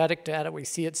the genetic data. We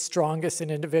see it strongest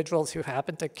in individuals who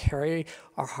happen to carry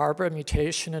or harbor a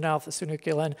mutation in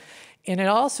alpha-synuclein. And it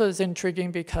also is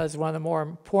intriguing because one of the more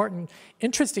important,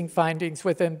 interesting findings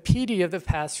within PD of the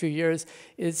past few years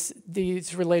is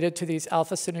these related to these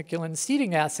alpha-synuclein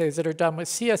seeding assays that are done with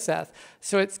CSF.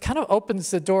 So it kind of opens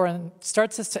the door and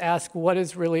starts us to ask what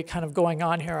is really kind of going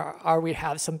on here. Are we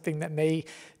have something that may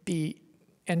be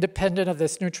independent of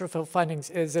this neutrophil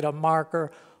findings? Is it a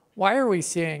marker? Why are we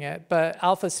seeing it? But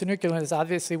alpha-synuclein is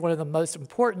obviously one of the most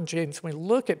important genes when we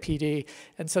look at PD,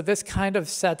 and so this kind of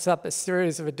sets up a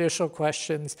series of additional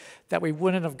questions that we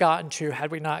wouldn't have gotten to had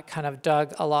we not kind of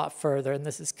dug a lot further, and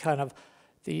this is kind of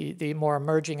the more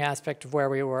emerging aspect of where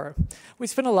we were. We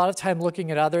spent a lot of time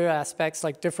looking at other aspects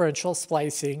like differential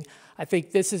splicing. I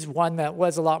think this is one that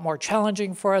was a lot more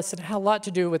challenging for us and had a lot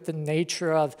to do with the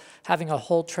nature of having a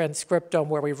whole transcriptome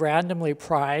where we randomly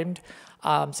primed.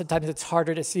 Sometimes it's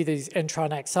harder to see these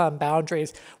intron-exon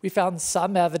boundaries. We found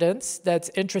some evidence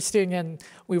that's interesting and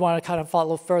we want to kind of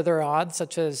follow further on,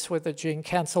 such as with the gene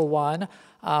cancel-1,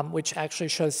 which actually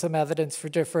shows some evidence for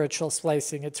differential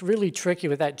splicing. It's really tricky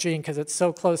with that gene because it's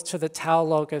so close to the tau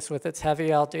locus with its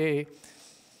heavy LD.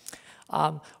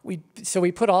 So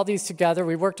we put all these together.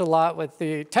 We worked a lot with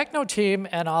the Techno team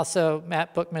and also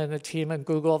Matt Bookman and the team in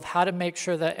Google of how to make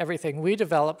sure that everything we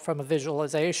developed from a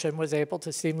visualization was able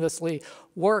to seamlessly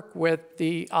work with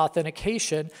the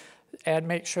authentication and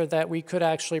make sure that we could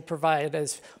actually provide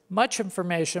as much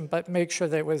information but make sure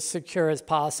that it was secure as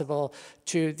possible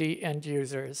to the end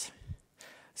users.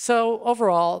 So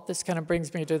overall, this kind of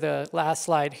brings me to the last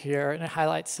slide here, and it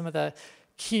highlights some of the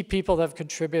key people that have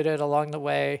contributed along the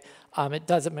way. It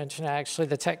doesn't mention actually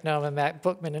the Technome and Matt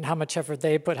Bookman and how much effort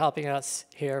they put helping us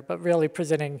here, but really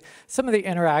presenting some of the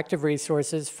interactive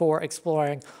resources for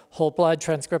exploring whole blood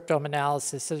transcriptome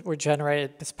analysis that were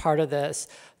generated as part of this,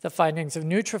 the findings of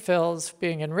neutrophils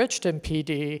being enriched in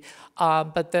PD,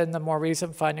 but then the more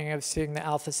recent finding of seeing the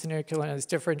alpha-synuclein is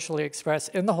differentially expressed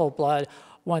in the whole blood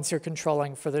once you're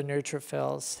controlling for the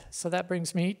neutrophils. So that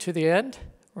brings me to the end,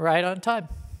 right on time.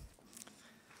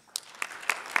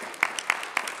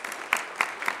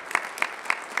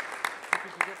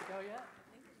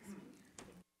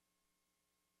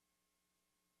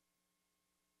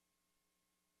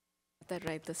 That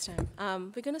right this time.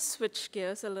 We're going to switch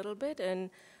gears a little bit, and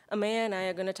Amaya and I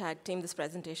are going to tag team this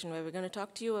presentation where we're going to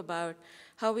talk to you about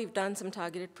how we've done some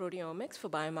targeted proteomics for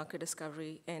biomarker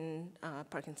discovery in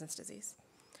Parkinson's disease.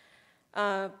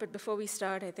 But before we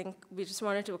start, I think we just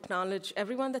wanted to acknowledge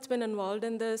everyone that's been involved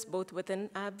in this, both within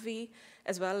AbbVie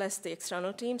as well as the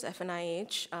external teams.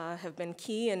 FNIH have been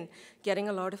key in getting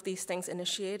a lot of these things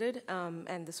initiated,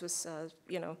 and this was,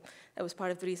 that was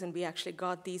part of the reason we actually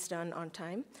got these done on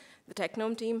time. The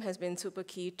Technome team has been super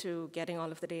key to getting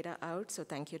all of the data out, so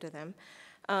thank you to them.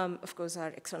 Of course, our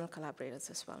external collaborators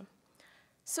as well.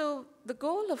 So the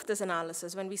goal of this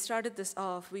analysis, when we started this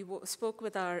off, we spoke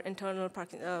with our internal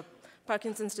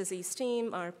Parkinson's disease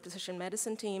team, our precision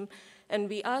medicine team, and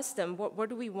we asked them, what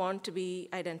do we want to be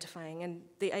identifying? And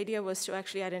the idea was to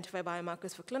actually identify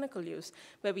biomarkers for clinical use,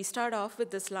 where we start off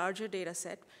with this larger data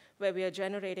set, where we are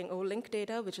generating O-link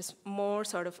data, which is more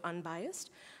sort of unbiased.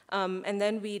 And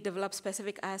then we develop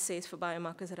specific assays for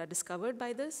biomarkers that are discovered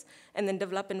by this, and then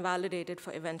develop and validate it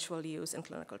for eventual use in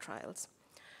clinical trials.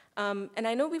 And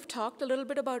I know we've talked a little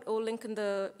bit about O-link in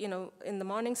the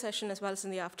morning session as well as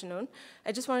in the afternoon.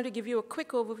 I just wanted to give you a quick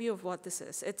overview of what this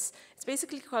is. It's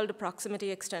basically called a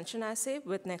proximity extension assay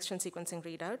with next-gen sequencing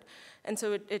readout. And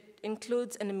so it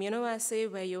includes an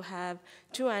immunoassay where you have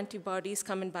 2 antibodies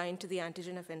come and bind to the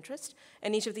antigen of interest,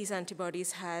 and each of these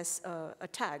antibodies has a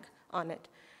tag on it.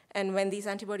 And when these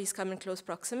antibodies come in close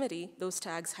proximity, those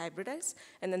tags hybridize,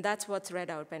 and then that's what's read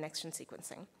out by next-gen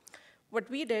sequencing. What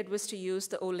we did was to use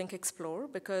the O-link Explorer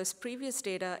because previous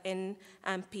data in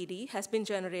AMP-PD has been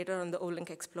generated on the O-link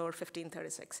Explorer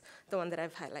 1536, the one that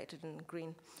I've highlighted in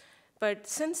green. But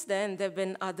since then, there have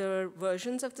been other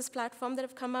versions of this platform that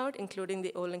have come out, including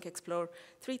the O-link Explorer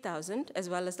 3000, as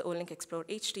well as the O-link Explorer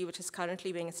HD, which is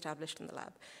currently being established in the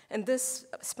lab. And this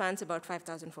spans about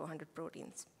 5,400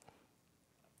 proteins.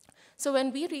 So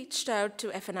when we reached out to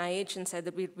FNIH and said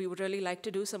that we would really like to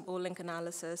do some O-link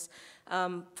analysis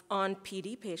on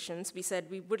PD patients, we said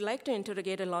we would like to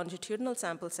interrogate a longitudinal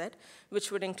sample set,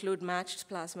 which would include matched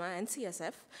plasma and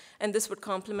CSF, and this would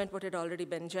complement what had already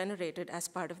been generated as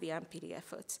part of the AMP-PD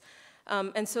efforts.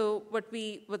 And so what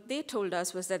they told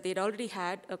us was that they'd already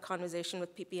had a conversation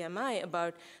with PPMI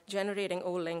about generating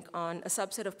O-link on a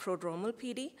subset of prodromal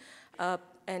PD,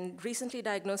 and recently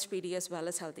diagnosed PD as well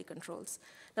as healthy controls.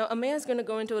 Now, Ameya is going to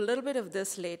go into a little bit of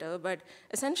this later, but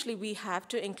essentially we have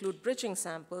to include bridging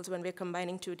samples when we're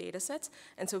combining 2 data sets,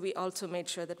 and so we also made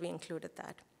sure that we included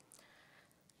that.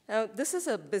 Now, this is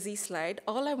a busy slide.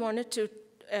 All I wanted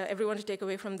everyone to take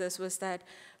away from this was that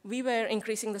we were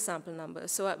increasing the sample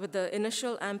numbers. So with the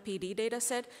initial AMP-PD data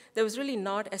set, there was really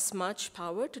not as much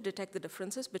power to detect the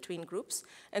differences between groups.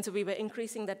 And so we were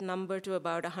increasing that number to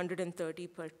about 130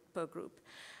 per group.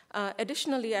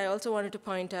 Additionally, I also wanted to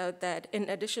point out that in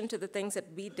addition to the things that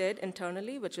we did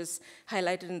internally, which is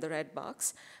highlighted in the red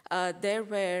box, there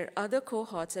were other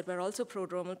cohorts that were also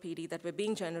prodromal PD that were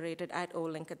being generated at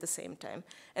O-link at the same time.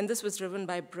 And this was driven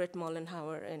by Britt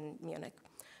Mollenhauer in Munich.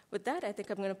 With that, I think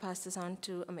I'm going to pass this on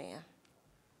to Ameya.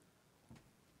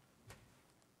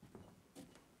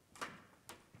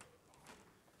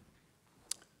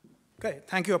 Okay,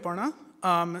 thank you, Aparna.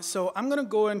 So I'm going to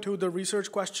go into the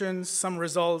research questions, some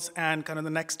results, and kind of the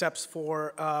next steps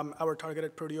for our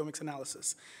targeted proteomics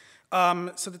analysis.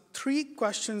 So the 3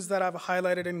 questions that I've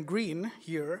highlighted in green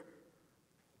here,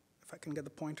 if I can get the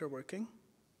pointer working.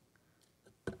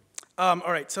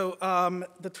 All right, so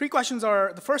the 3 questions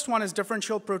are, the first one is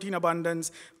differential protein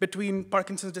abundance between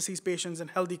Parkinson's disease patients and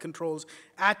healthy controls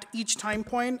at each time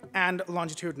point and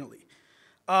longitudinally.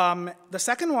 The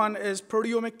second one is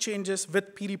proteomic changes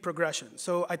with PD progression.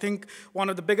 So I think one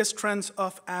of the biggest trends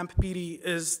of AMP-PD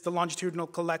is the longitudinal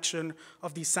collection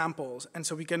of these samples. And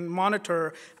so we can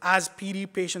monitor as PD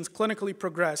patients clinically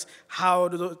progress how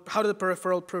the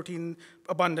peripheral protein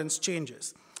abundance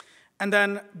changes. And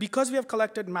then because we have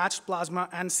collected matched plasma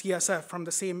and CSF from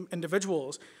the same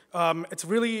individuals, it's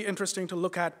really interesting to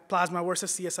look at plasma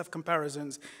versus CSF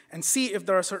comparisons and see if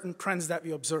there are certain trends that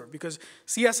we observe. Because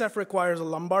CSF requires a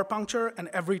lumbar puncture, and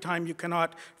every time you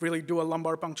cannot really do a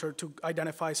lumbar puncture to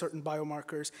identify certain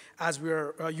biomarkers as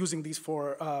we're using these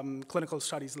for clinical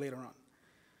studies later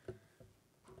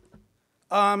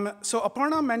on. So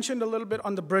Aparna mentioned a little bit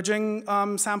on the bridging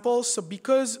samples. So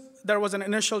because there was an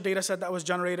initial data set that was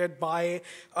generated by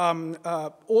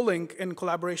O-link in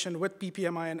collaboration with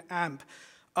PPMI and AMP,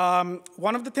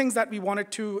 one of the things that we wanted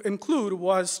to include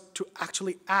was to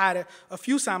actually add a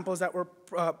few samples that were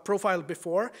profiled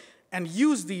before and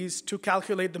use these to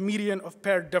calculate the median of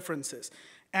paired differences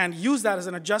and use that as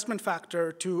an adjustment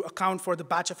factor to account for the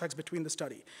batch effects between the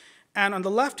study. And on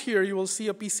the left here, you will see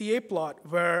a PCA plot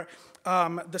where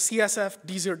the CSF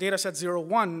dataset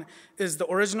 01 is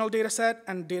the original dataset,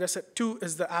 and dataset 2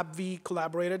 is the AbbVie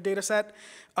collaborated dataset.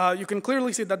 You can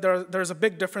clearly see that there's a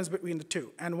big difference between the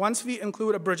two. And once we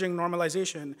include a bridging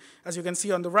normalization, as you can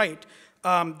see on the right,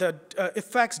 the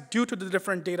effects due to the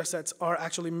different datasets are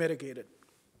actually mitigated.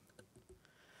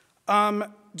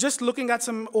 Just looking at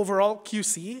some overall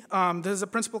QC, this is a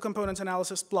principal components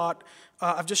analysis plot.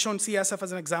 I've just shown CSF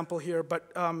as an example here,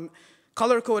 but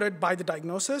color-coded by the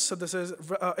diagnosis. So this is,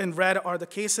 in red are the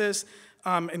cases,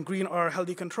 in green are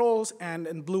healthy controls, and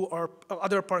in blue are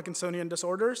other Parkinsonian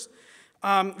disorders.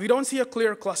 We don't see a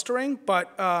clear clustering,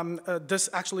 but this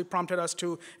actually prompted us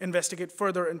to investigate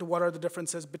further into what are the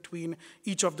differences between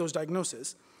each of those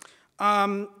diagnoses.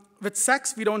 With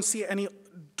sex, we don't see any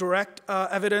direct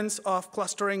evidence of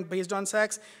clustering based on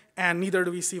sex, and neither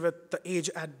do we see with the age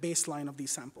at baseline of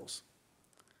these samples.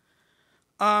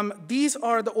 These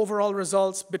are the overall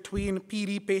results between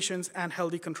PD patients and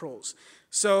healthy controls.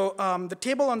 So the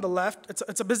table on the left,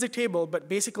 it's a busy table, but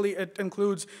basically it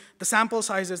includes the sample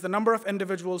sizes, the number of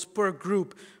individuals per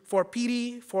group for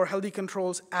PD, for healthy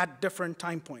controls at different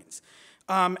time points.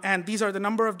 And these are the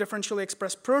number of differentially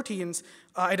expressed proteins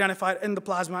identified in the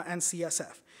plasma and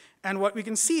CSF. And what we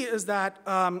can see is that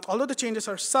although the changes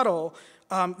are subtle,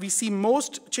 we see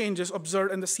most changes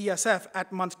observed in the CSF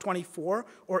at month 24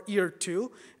 or year 2,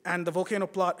 and the volcano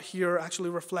plot here actually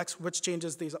reflects which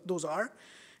changes those are.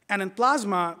 And in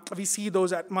plasma, we see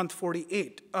those at month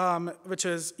 48, which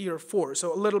is year 4,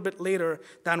 so a little bit later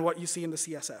than what you see in the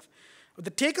CSF.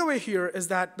 The takeaway here is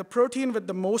that the protein with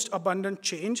the most abundant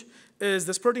change is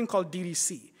this protein called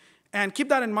DDC. And keep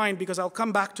that in mind because I'll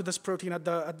come back to this protein at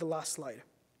the last slide.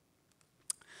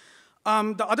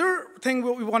 The other thing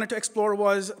we wanted to explore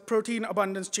was protein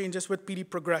abundance changes with PD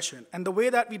progression. And the way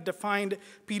that we defined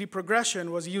PD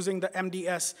progression was using the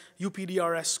MDS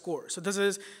UPDRS score. So this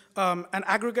is an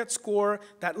aggregate score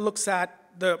that looks at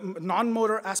the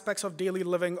non-motor aspects of daily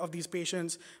living of these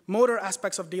patients, motor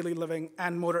aspects of daily living,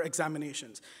 and motor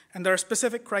examinations. And there are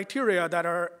specific criteria that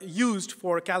are used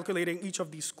for calculating each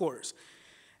of these scores.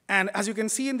 And as you can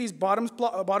see in these bottom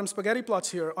spaghetti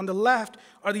plots here, on the left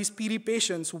are these PD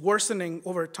patients worsening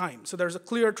over time. So there's a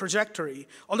clear trajectory.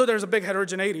 Although there's a big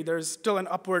heterogeneity, there's still an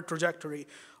upward trajectory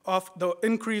of the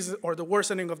increase or the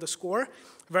worsening of the score,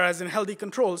 whereas in healthy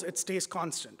controls, it stays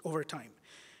constant over time.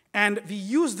 And we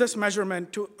use this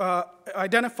measurement to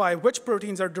identify which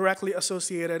proteins are directly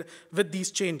associated with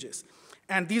these changes.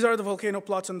 And these are the volcano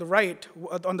plots on the right.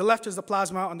 On the left is the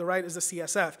plasma, on the right is the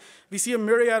CSF. We see a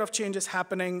myriad of changes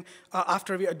happening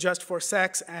after we adjust for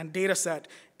sex and data set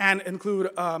and include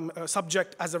a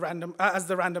subject as the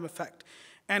random effect.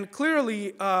 And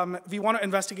clearly, we want to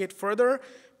investigate further,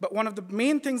 but one of the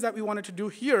main things that we wanted to do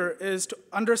here is to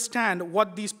understand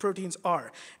what these proteins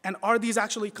are. And are these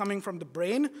actually coming from the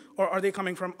brain, or are they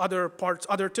coming from other parts,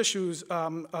 other tissues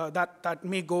that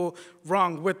may go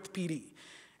wrong with PD?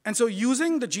 And so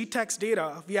using the GTEx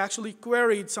data, we actually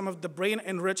queried some of the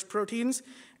brain-enriched proteins,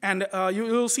 and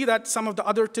you'll see that some of the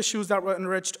other tissues that were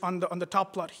enriched on the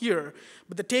top plot here.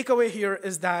 But the takeaway here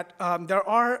is that there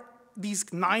are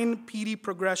these 9 PD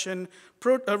progression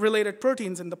related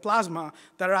proteins in the plasma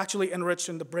that are actually enriched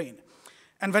in the brain.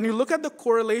 And when you look at the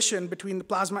correlation between the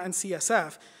plasma and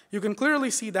CSF, you can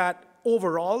clearly see that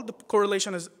overall the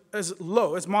correlation is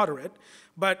low, is moderate,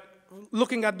 but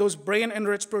looking at those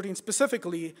brain-enriched proteins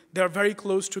specifically, they're very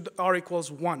close to the R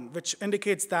equals 1, which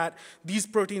indicates that these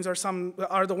proteins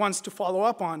are the ones to follow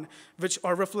up on, which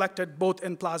are reflected both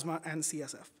in plasma and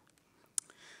CSF.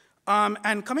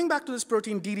 And coming back to this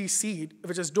protein DDC,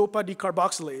 which is dopa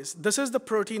decarboxylase, this is the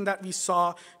protein that we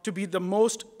saw to be the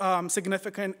most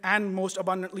significant and most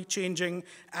abundantly changing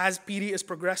as PD is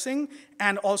progressing,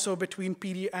 and also between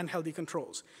PD and healthy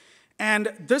controls.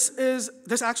 And this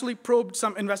actually probed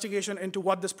some investigation into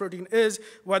what this protein is,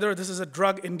 whether this is a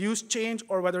drug-induced change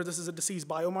or whether this is a disease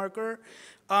biomarker.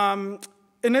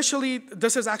 Initially,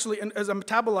 this is actually a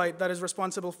metabolite that is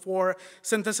responsible for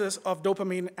synthesis of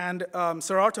dopamine and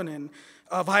serotonin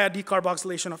via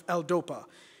decarboxylation of L-dopa.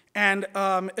 And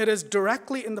it is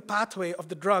directly in the pathway of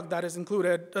the drug that is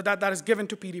included, that is given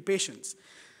to PD patients.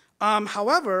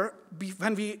 However,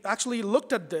 when we actually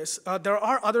looked at this, there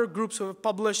are other groups who have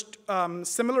published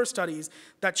similar studies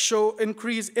that show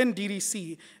increase in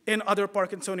DDC in other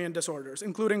Parkinsonian disorders,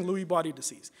 including Lewy body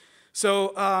disease.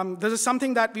 So this is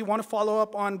something that we want to follow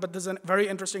up on, but this is a very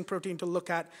interesting protein to look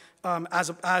at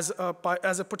as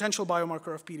a potential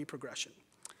biomarker of PD progression.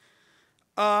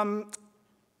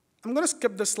 I'm going to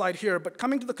skip this slide here, but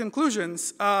coming to the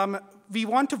conclusions, we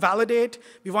want to validate,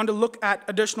 we want to look at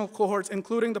additional cohorts,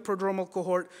 including the prodromal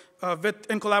cohort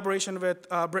in collaboration with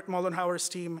Britt Mollenhauer's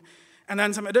team, and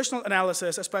then some additional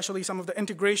analysis, especially some of the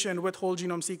integration with whole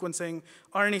genome sequencing,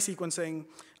 RNA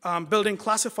sequencing, building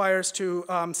classifiers to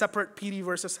separate PD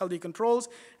versus healthy controls,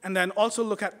 and then also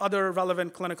look at other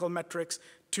relevant clinical metrics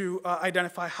to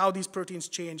identify how these proteins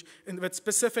change with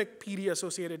specific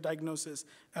PD-associated diagnosis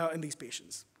in these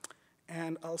patients.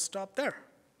 And I'll stop there.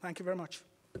 Thank you very much.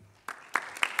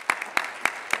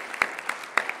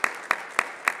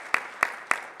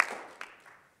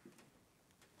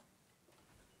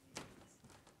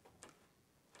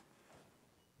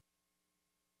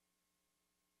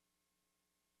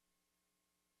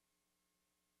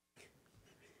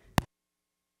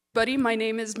 My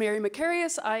name is Mary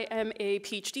Macarius. I am a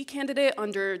PhD candidate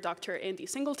under Dr. Andy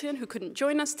Singleton, who couldn't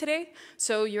join us today,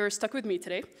 so you're stuck with me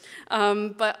today.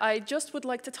 But I just would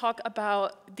like to talk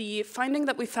about the finding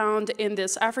that we found in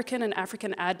this African and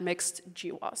African admixed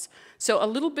GWAS. So a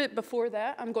little bit before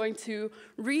that, I'm going to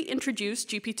reintroduce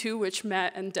GP2, which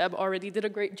Matt and Deb already did a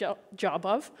great job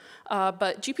of.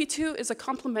 But GP2 is a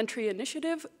complementary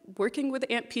initiative working with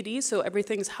AMP-PD, so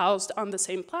everything's housed on the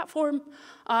same platform,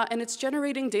 and it's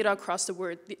generating data across the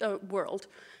world.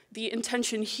 The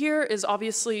intention here is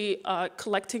obviously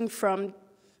collecting from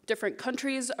different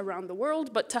countries around the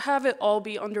world, but to have it all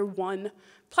be under one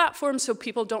platform so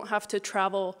people don't have to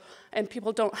travel and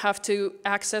people don't have to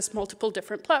access multiple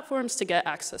different platforms to get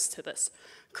access to this.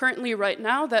 Currently, right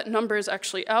now, that number is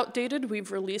actually outdated.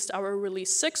 We've released our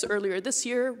release 6 earlier this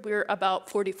year. We're about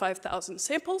 45,000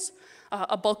 samples.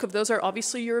 A bulk of those are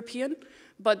obviously European,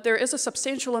 but there is a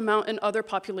substantial amount in other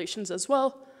populations as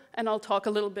well, and I'll talk a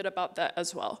little bit about that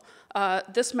as well.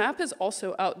 This map is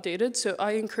also outdated, so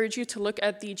I encourage you to look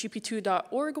at the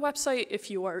gp2.org website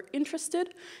if you are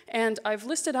interested, and I've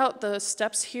listed out the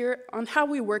steps here on how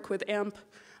we work with AMP.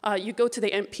 You go to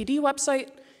the AMP-PD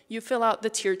website, you fill out the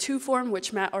Tier 2 form,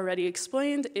 which Matt already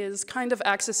explained, is kind of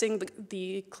accessing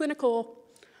the clinical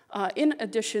in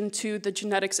addition to the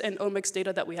genetics and omics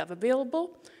data that we have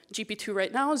available. GP2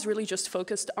 right now is really just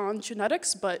focused on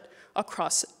genetics, but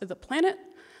across the planet.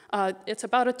 It's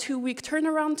about a 2-week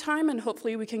turnaround time, and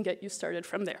hopefully we can get you started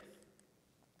from there.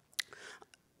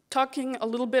 Talking a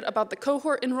little bit about the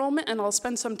cohort enrollment, and I'll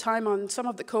spend some time on some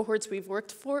of the cohorts we've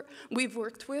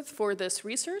worked with for this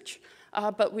research.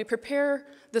 But we prepare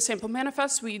the sample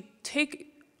manifest. We take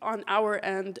on our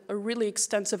end a really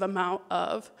extensive amount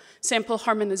of sample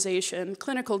harmonization,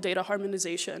 clinical data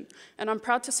harmonization. And I'm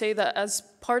proud to say that as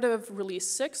part of release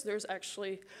 6, there's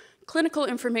actually clinical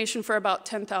information for about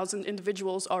 10,000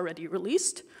 individuals already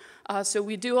released. So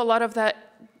we do a lot of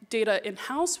that data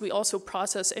in-house. We also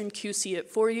process and QC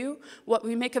it for you. What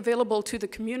we make available to the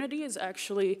community is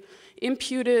actually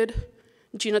imputed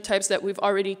genotypes that we've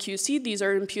already QC'd. These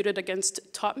are imputed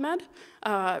against TopMed,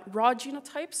 raw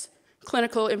genotypes,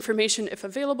 clinical information if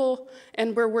available,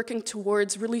 and we're working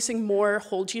towards releasing more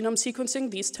whole genome sequencing.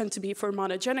 These tend to be for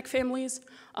monogenic families.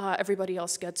 Everybody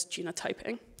else gets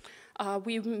genotyping.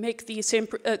 We make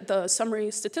the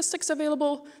summary statistics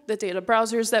available, the data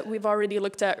browsers that we've already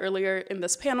looked at earlier in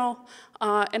this panel,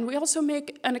 and we also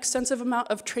make an extensive amount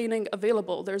of training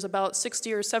available. There's about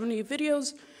 60 or 70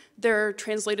 videos. They're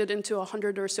translated into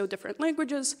 100 or so different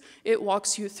languages. It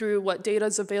walks you through what data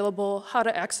is available, how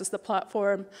to access the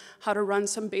platform, how to run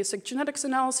some basic genetics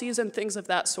analyses, and things of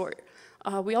that sort.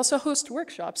 We also host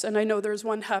workshops, and I know there's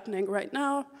one happening right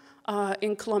now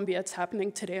in Colombia. It's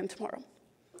happening today and tomorrow.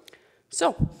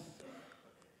 So,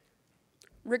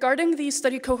 regarding the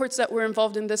study cohorts that were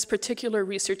involved in this particular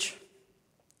research,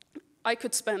 I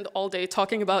could spend all day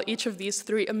talking about each of these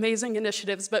 3 amazing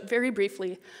initiatives, but very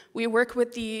briefly, we work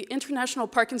with the International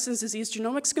Parkinson's Disease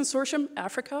Genomics Consortium,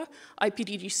 Africa,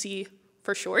 IPDGC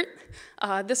for short.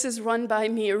 This is run by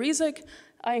Mia Riesig.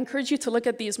 I encourage you to look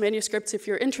at these manuscripts if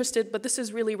you're interested, but this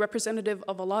is really representative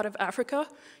of a lot of Africa.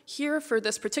 Here, for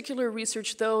this particular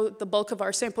research, though, the bulk of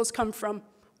our samples come from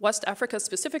West Africa,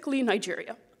 specifically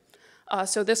Nigeria.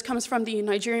 So this comes from the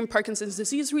Nigerian Parkinson's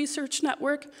Disease Research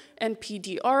Network,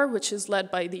 NPDR, which is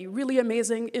led by the really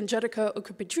amazing Njedika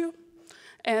Okupiju,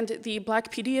 and the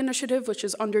Black PD Initiative, which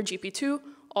is under GP2,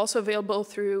 also available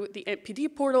through the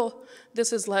AMP-PD portal.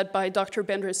 This is led by Dr.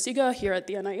 Bandra Siga here at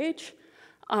the FNIH.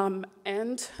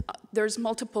 And there's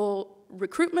multiple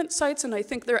recruitment sites, and I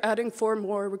think they're adding 4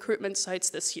 more recruitment sites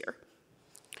this year.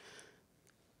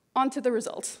 On to the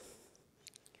results.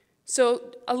 So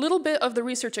a little bit of the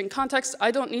research in context.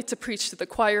 I don't need to preach to the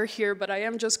choir here, but I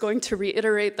am just going to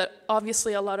reiterate that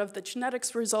obviously a lot of the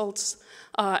genetics results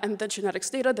and the genetics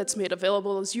data that's made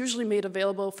available is usually made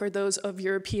available for those of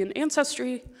European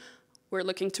ancestry. We're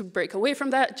looking to break away from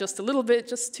that just a little bit,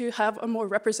 just to have a more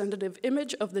representative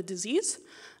image of the disease.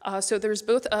 So there's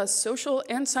both a social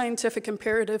and scientific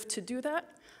imperative to do that.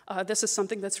 This is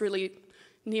something that's really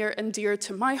near and dear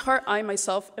to my heart. I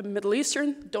myself am Middle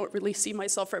Eastern, don't really see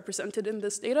myself represented in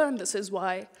this data, and this is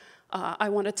why I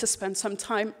wanted to spend some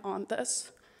time on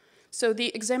this. So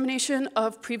the examination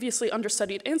of previously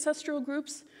understudied ancestral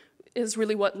groups is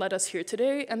really what led us here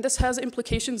today, and this has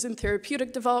implications in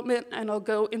therapeutic development, and I'll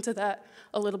go into that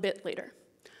a little bit later.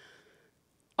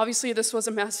 Obviously, this was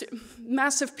a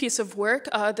massive piece of work.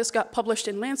 This got published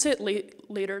in Lancet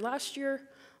later last year.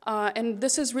 And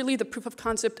this is really the proof of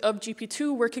concept of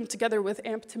GP2 working together with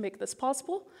AMP to make this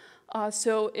possible.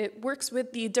 So it works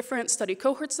with the different study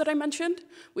cohorts that I mentioned.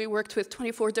 We worked with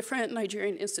 24 different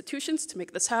Nigerian institutions to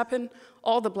make this happen,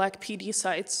 all the Black PD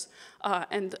sites.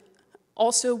 And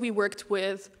also we worked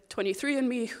with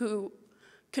 23andMe, who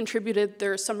contributed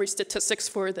their summary statistics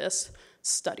for this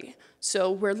study.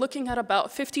 So we're looking at about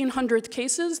 1,500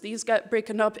 cases. These get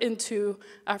broken up into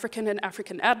African and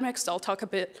African admixed. I'll talk a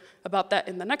bit about that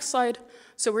in the next slide.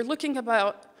 So we're looking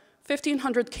about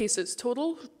 1,500 cases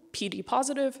total, PD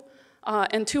positive,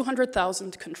 and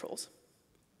 200,000 controls.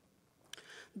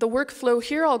 The workflow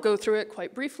here, I'll go through it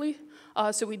quite briefly.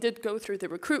 So we did go through the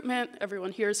recruitment.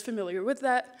 Everyone here is familiar with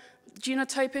that.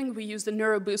 Genotyping, we used the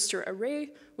NeuroBooster array,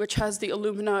 which has the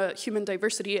Illumina human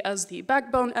diversity as the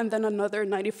backbone, and then another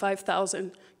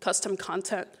 95,000 custom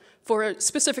content for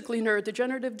specifically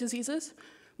neurodegenerative diseases.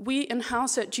 We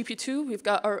in-house at GP2, we've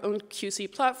got our own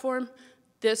QC platform.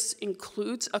 This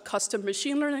includes a custom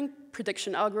machine learning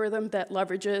prediction algorithm that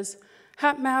leverages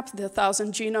HapMap, the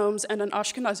 1,000 genomes, and an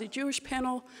Ashkenazi Jewish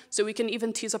panel, so we can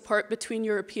even tease apart between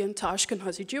European to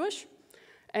Ashkenazi Jewish.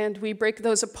 And we break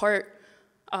those apart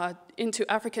into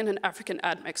African and African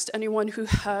admixed. Anyone who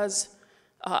has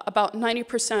about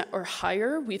 90% or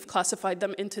higher, we've classified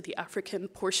them into the African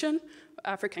portion,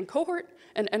 African cohort,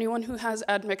 and anyone who has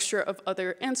admixture of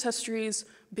other ancestries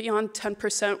beyond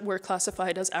 10% were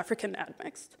classified as African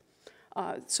admixed.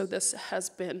 So this has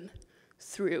been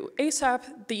through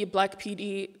ASAP, the Black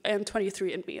PD, and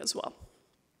 23andMe as well.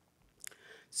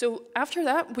 So after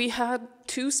that, we had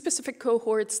 2 specific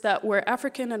cohorts that were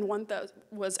African and one that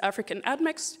was African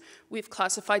admixed. We've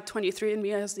classified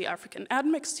 23andMe as the African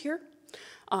admixed here.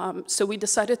 So we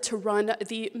decided to run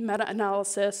the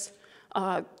meta-analysis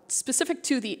specific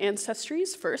to the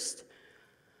ancestries first.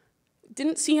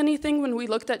 Didn't see anything when we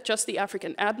looked at just the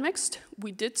African admixed.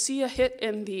 We did see a hit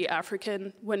in the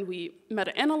African when we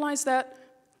meta-analyzed that.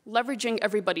 Leveraging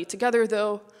everybody together,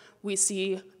 though, we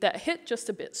see that hit just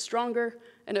a bit stronger.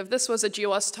 And if this was a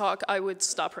GOS talk, I would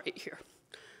stop right here.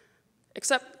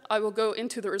 Except I will go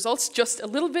into the results just a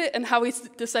little bit and how we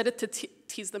decided to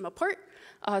tease them apart.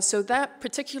 So that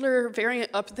particular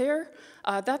variant up there,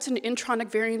 that's an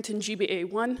intronic variant in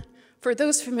GBA1. For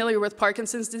those familiar with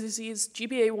Parkinson's disease,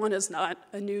 GBA1 is not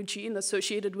a new gene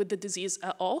associated with the disease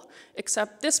at all,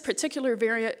 except this particular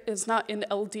variant is not in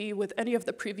LD with any of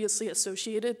the previously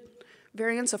associated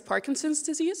variants of Parkinson's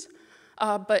disease,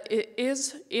 but it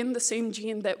is in the same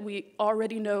gene that we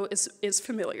already know is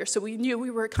familiar. So we knew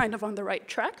we were kind of on the right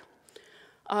track.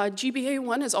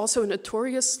 GBA1 is also a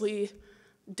notoriously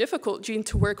difficult gene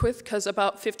to work with because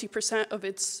about 50% of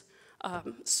its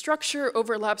structure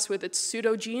overlaps with its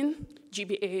pseudogene,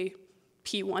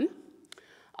 GBA-P1.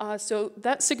 So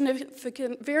that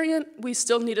significant variant, we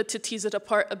still needed to tease it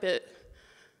apart a bit.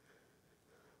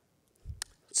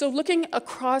 So looking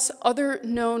across other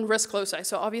known risk loci,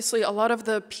 so obviously a lot of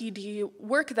the PD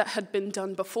work that had been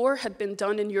done before had been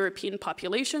done in European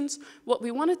populations. What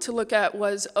we wanted to look at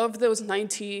was, of those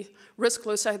 90 risk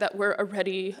loci that were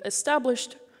already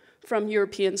established from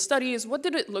European studies, what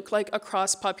did it look like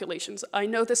across populations? I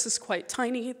know this is quite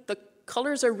tiny. The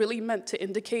colors are really meant to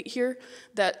indicate here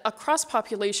that across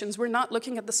populations, we're not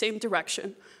looking at the same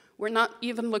direction. We're not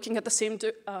even looking at the same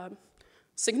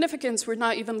significance. We're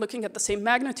not even looking at the same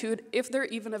magnitude, if they're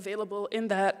even available in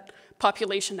that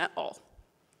population at all.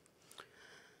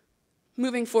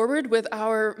 Moving forward with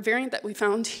our variant that we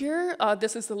found here,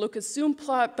 this is the locus zoom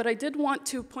plot, but I did want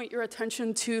to point your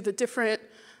attention to the different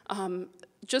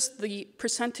just the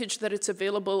percentage that it's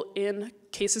available in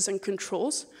cases and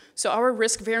controls. So our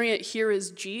risk variant here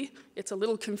is G. It's a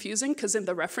little confusing because in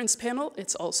the reference panel,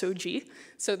 it's also G.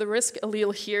 So the risk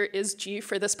allele here is G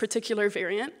for this particular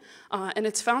variant. And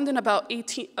it's found in about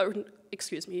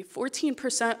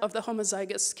 14% of the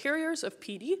homozygous carriers of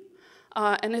PD.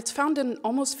 And it's found in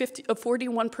almost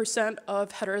 41%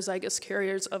 of heterozygous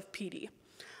carriers of PD.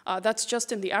 That's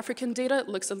just in the African data. It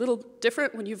looks a little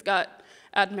different when you've got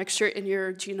admixture in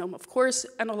your genome, of course,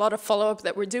 and a lot of follow-up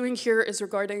that we're doing here is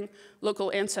regarding local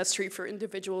ancestry for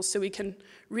individuals, so we can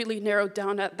really narrow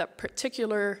down at that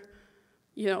particular,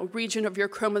 region of your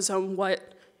chromosome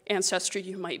what ancestry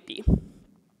you might be.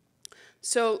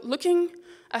 So looking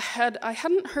ahead, I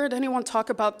hadn't heard anyone talk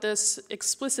about this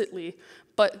explicitly,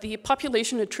 but the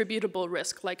population attributable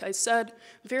risk, like I said,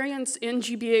 variants in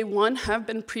GBA1 have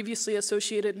been previously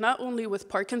associated not only with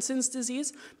Parkinson's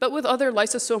disease, but with other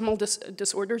lysosomal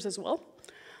disorders as well.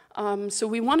 So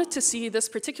we wanted to see this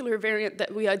particular variant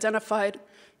that we identified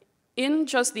in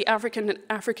just the African and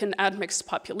African admixed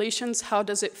populations, how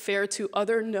does it fare to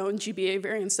other known GBA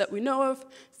variants that we know of?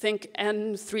 Think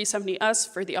N370S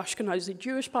for the Ashkenazi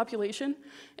Jewish population.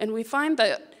 And we find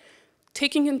that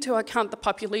taking into account the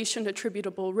population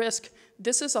attributable risk,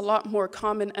 this is a lot more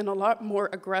common and a lot more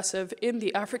aggressive in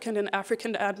the African and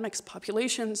African admixed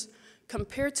populations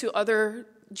compared to other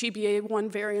GBA1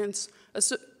 variants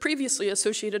previously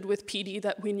associated with PD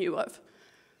that we knew of.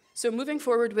 So moving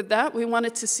forward with that, we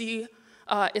wanted to see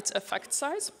its effect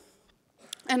size.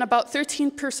 And about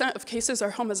 13% of cases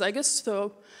are homozygous,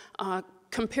 so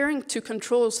comparing to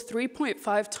controls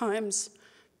 3.5 times,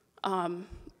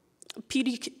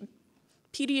 PD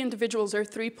individuals are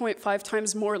 3.5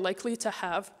 times more likely to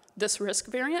have this risk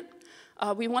variant.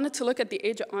 We wanted to look at the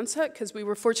age of onset because we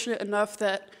were fortunate enough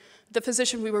that the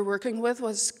physician we were working with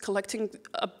was collecting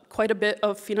quite a bit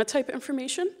of phenotype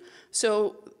information.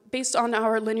 So based on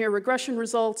our linear regression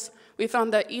results, we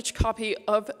found that each copy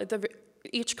of the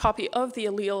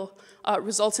allele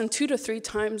results in 2 to 3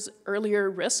 times earlier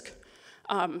risk,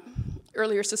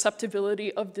 earlier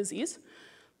susceptibility of disease.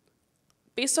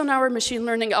 Based on our machine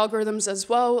learning algorithms as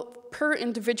well, per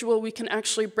individual, we can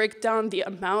actually break down the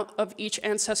amount of each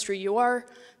ancestry you are.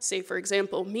 Say, for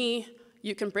example, me,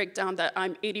 you can break down that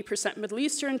I'm 80% Middle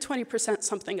Eastern, 20%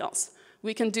 something else.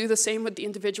 We can do the same with the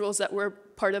individuals that were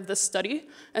part of this study.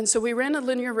 And so we ran a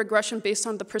linear regression based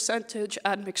on the percentage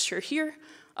admixture here,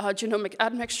 genomic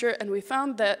admixture, and we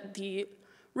found that the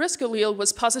risk allele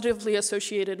was positively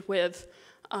associated with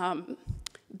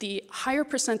the higher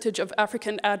percentage of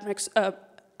African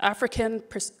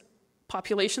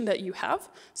population that you have,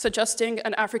 suggesting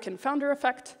an African founder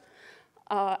effect.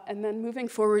 And then moving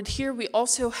forward here, we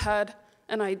also had,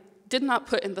 and I did not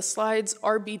put in the slides,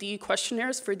 RBD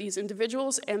questionnaires for these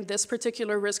individuals, and this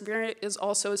particular risk variant is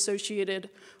also associated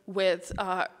with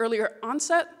earlier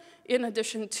onset, in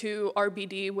addition to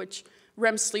RBD, which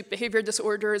REM sleep behavior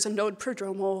disorders and node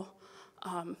prodromal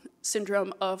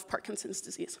syndrome of Parkinson's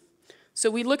disease. So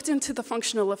we looked into the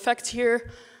functional effect here.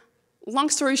 Long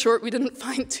story short, we didn't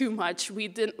find too much.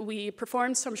 We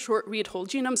performed some short read whole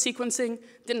genome sequencing,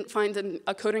 didn't find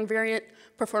a coding variant,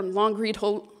 performed long read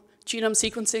whole genome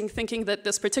sequencing, thinking that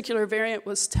this particular variant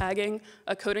was tagging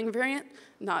a coding variant.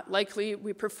 Not likely.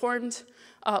 We performed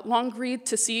long read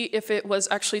to see if it was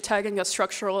actually tagging a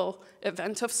structural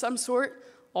event of some sort.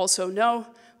 Also no.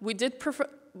 We did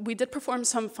perform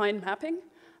some fine mapping,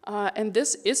 and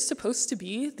this is supposed to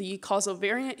be the causal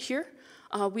variant here.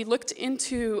 We looked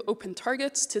into open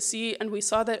targets to see, and we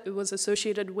saw that it was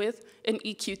associated with an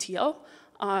EQTL,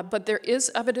 but there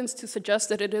is evidence to suggest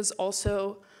that it is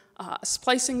also a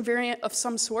splicing variant of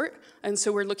some sort, and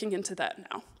so we're looking into that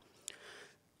now.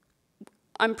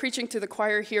 I'm preaching to the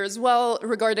choir here as well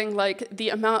regarding the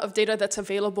amount of data that's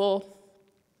available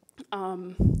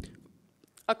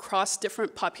across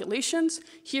different populations.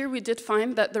 Here we did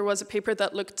find that there was a paper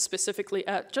that looked specifically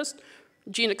at just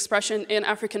gene expression in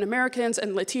African Americans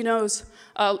and Latinos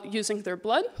using their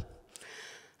blood.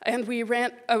 And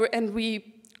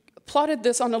we plotted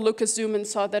this on a locus zoom and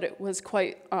saw that it was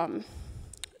quite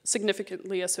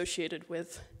significantly associated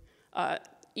with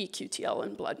EQTL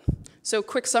in blood. So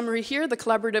quick summary here, the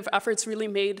collaborative efforts really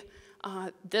made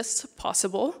this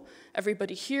possible.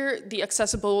 Everybody here, the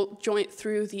accessible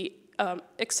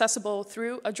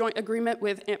through a joint agreement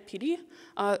with AMP-PD.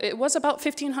 It was about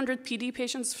 1,500 PD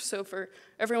patients, so for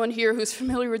everyone here who's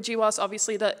familiar with GWAS,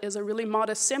 obviously that is a really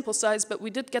modest sample size, but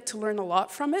we did get to learn a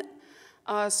lot from it.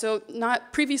 So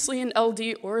not previously in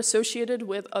LD or associated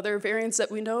with other variants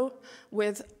that we know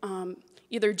with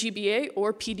either GBA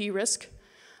or PD risk.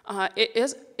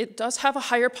 It does have a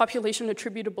higher population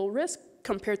attributable risk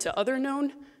compared to other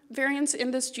known variants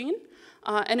in this gene.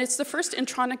 And it's the first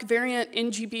intronic variant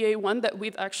in GBA1 that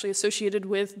we've actually associated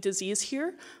with disease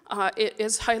here. It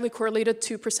is highly correlated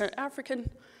to % African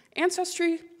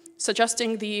ancestry,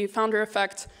 suggesting the founder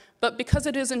effect. But because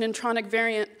it is an intronic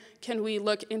variant, can we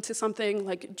look into something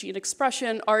like gene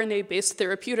expression, RNA-based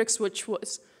therapeutics, which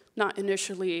was not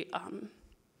initially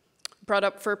brought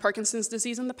up for Parkinson's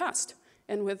disease in the past?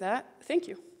 And with that, thank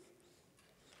you.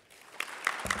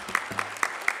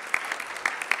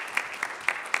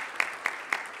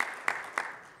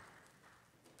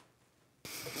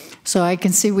 So I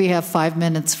can see we have 5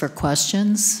 minutes for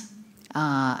questions,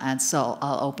 and so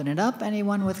I'll open it up.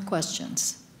 Anyone with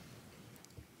questions?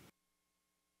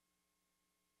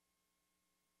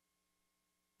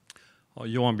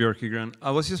 Johan Björkegren.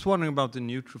 I was just wondering about the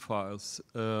neutrophils.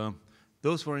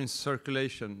 Those were in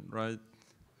circulation, right?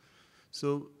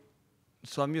 So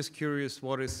I'm just curious,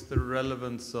 what is the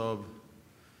relevance of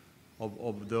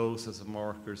of those as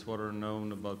markers? What are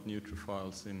known about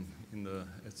neutrophils in the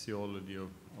etiology of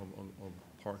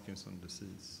Parkinson's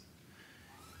disease?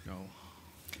 No.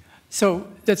 So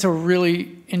that's a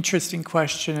really interesting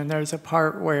question, and there's a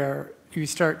part where you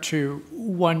start to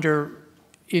wonder,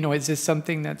 is this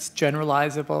something that's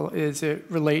generalizable? Is it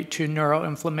relate to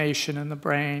neuroinflammation in the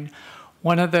brain?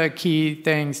 One of the key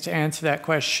things to answer that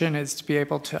question is to be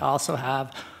able to also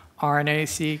have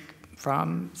RNA-seq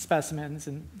from specimens,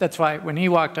 and that's why when he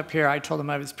walked up here, I told him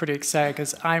I was pretty excited,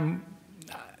 because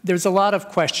there's a lot of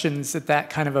questions that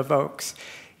kind of evokes.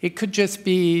 It could just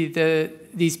be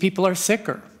that these people are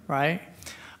sicker, right?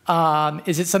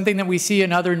 Is it something that we see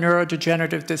in other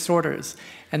neurodegenerative disorders?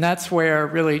 And that's where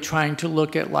really trying to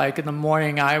look at, like in the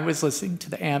morning, I was listening to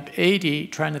the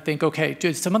AMP80, trying to think, okay,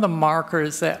 do some of the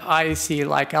markers that I see,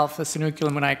 like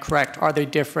alpha-synuclein when I correct, are they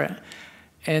different?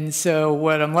 And so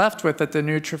what I'm left with at the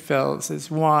neutrophils is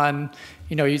one,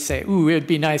 you say, ooh, it'd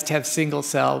be nice to have single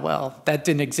cell. Well, that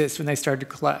didn't exist when they started to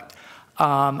collect.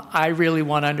 I really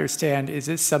want to understand, is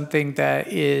this something that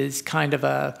is kind of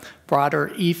a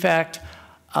broader effect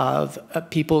of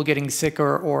people getting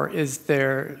sicker, or is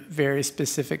there very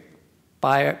specific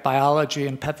biology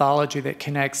and pathology that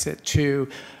connects it to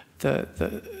the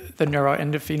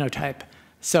neuroendophenotype?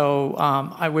 So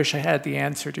I wish I had the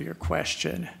answer to your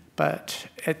question, but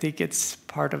I think it's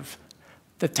part of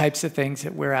the types of things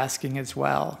that we're asking as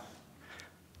well.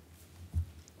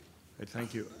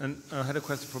 Thank you. And I had a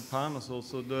question for Panos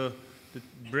also. The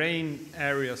brain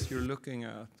areas you're looking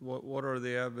at, what are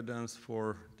the evidence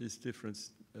for these different?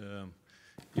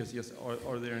 Yes.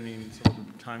 Are there any sort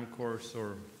of time course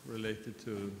or related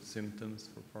to symptoms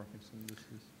for Parkinson's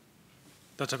disease?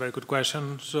 That's a very good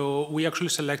question. So we actually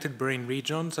selected brain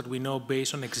regions that we know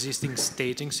based on existing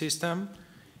staging system.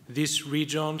 These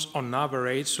regions, on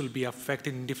average, should be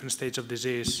affected in different stages of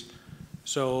disease.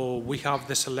 So we have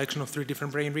the selection of 3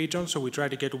 different brain regions. So we try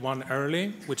to get one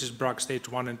early, which is Bragg stage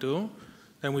 1 and 2.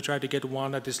 Then we try to get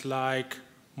one that is like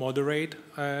moderate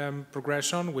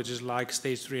progression, which is like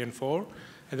stage 3 and 4.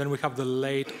 And then we have the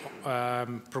late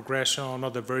progression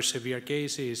or the very severe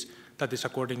cases that is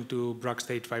according to Bragg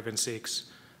stage 5 and 6.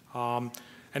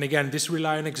 And again, this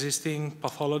rely on existing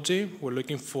pathology. We're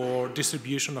looking for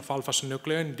distribution of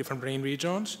alpha-synuclein in different brain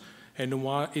regions. And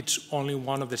it's only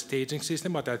one of the staging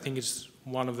system, but I think it's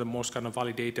one of the most kind of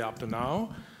validated up to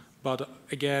now. But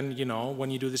again, when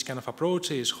you do this kind of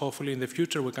approaches, hopefully in the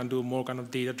future we can do more kind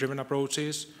of data-driven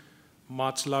approaches,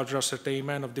 much larger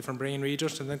ascertainment of different brain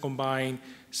regions, and then combine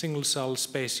single-cell,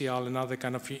 spatial, and other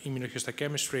kind of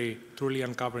immunohistochemistry to really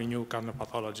uncover new kind of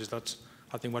pathologies. That's,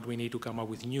 I think, what we need to come up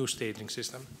with a new staging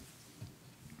system.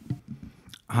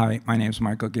 Hi, my name is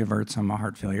Michael Giverts. I'm a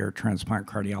heart failure transplant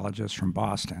cardiologist from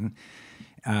Boston.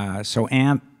 So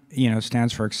AMP,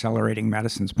 stands for Accelerating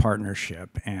Medicines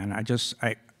Partnership, and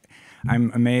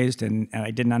I'm amazed, and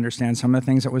I didn't understand some of the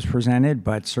things that was presented,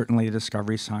 but certainly the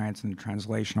discovery science and the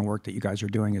translational work that you guys are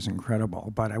doing is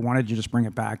incredible. But I wanted to just bring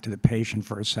it back to the patient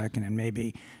for a second, and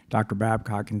maybe Dr.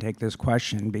 Babcock can take this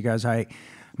question, because I'm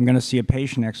going to see a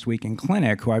patient next week in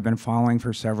clinic who I've been following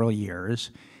for several years,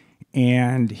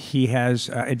 and he has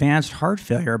advanced heart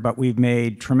failure, but we've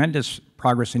made tremendous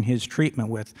progress in his treatment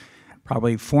with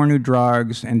probably 4 new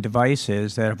drugs and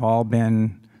devices that have all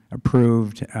been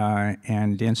approved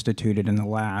and instituted in the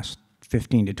last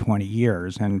 15 to 20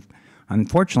 years. And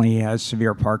unfortunately, he has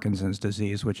severe Parkinson's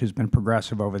disease, which has been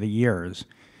progressive over the years.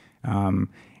 And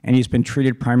he's been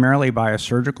treated primarily by a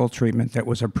surgical treatment that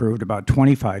was approved about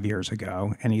 25 years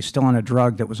ago, and he's still on a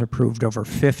drug that was approved over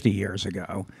 50 years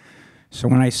ago. So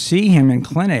when I see him in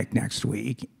clinic next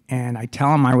week, and I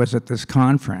tell him I was at this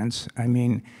conference, I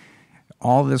mean,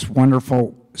 all this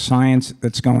wonderful science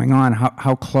that's going on,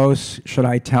 how close should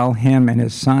I tell him and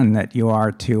his son that you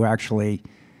are to actually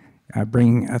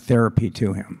bring a therapy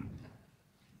to him?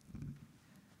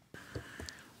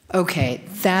 Okay,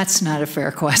 that's not a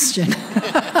fair question.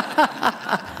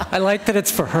 I like that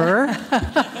it's for her.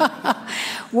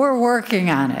 We're working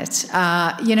on it.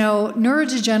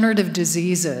 Neurodegenerative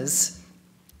diseases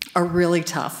are really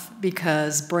tough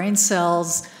because brain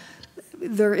cells,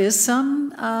 there is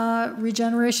some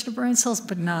regeneration of brain cells,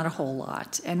 but not a whole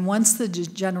lot. And once the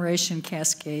degeneration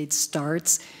cascade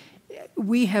starts,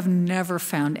 we have never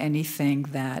found anything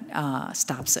that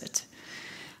stops it,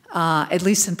 at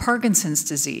least in Parkinson's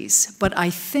disease. But I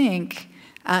think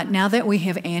now that we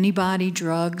have antibody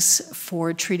drugs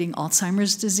for treating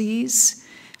Alzheimer's disease,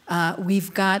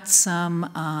 we've got some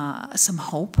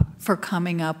hope for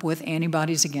coming up with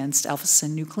antibodies against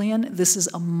alpha-synuclein. This is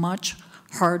a much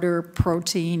harder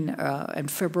protein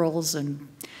and fibrils and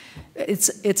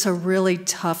It's a really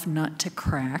tough nut to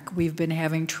crack. We've been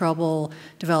having trouble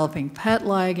developing PET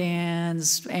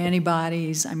ligands,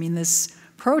 antibodies. I mean, this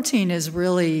protein is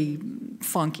really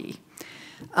funky.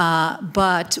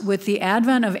 But with the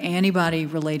advent of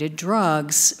antibody-related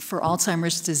drugs for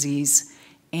Alzheimer's disease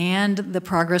and the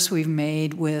progress we've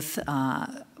made with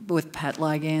PET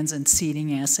ligands and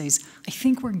seeding assays, I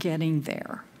think we're getting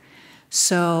there.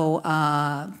 So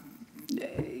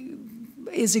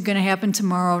is it going to happen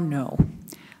tomorrow? No.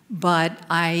 But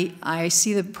I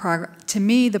see to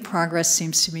me, the progress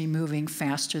seems to be moving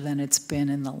faster than it's been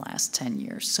in the last 10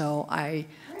 years. So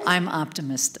I'm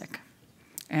optimistic.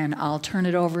 And I'll turn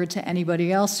it over to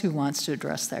anybody else who wants to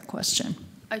address that question.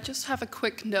 I just have a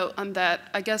quick note on that.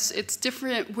 I guess it's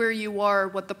different where you are,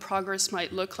 what the progress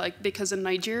might look like, because in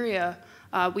Nigeria,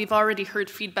 we've already heard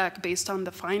feedback based on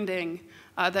the finding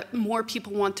that more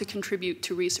people want to contribute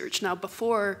to research. Now,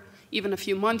 before, even a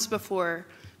few months before,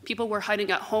 people were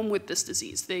hiding at home with this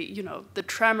disease. They, the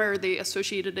tremor, they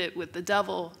associated it with the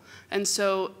devil. And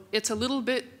so it's a little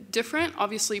bit different.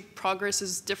 Obviously, progress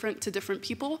is different to different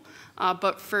people.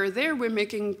 But for there, we're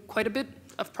making quite a bit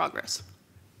of progress.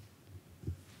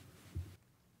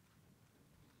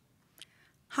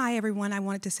 Hi, everyone. I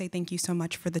wanted to say thank you so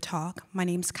much for the talk. My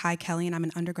name's Kai Kelly, and I'm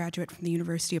an undergraduate from the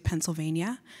University of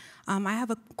Pennsylvania. I have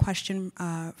a question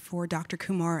for Dr.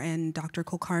 Kumar and Dr.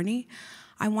 Kulkarni.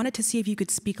 I wanted to see if you could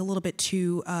speak a little bit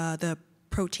to the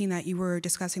protein that you were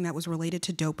discussing that was related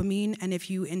to dopamine, and if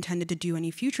you intended to do any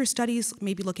future studies,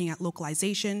 maybe looking at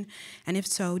localization, and if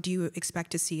so, do you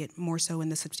expect to see it more so in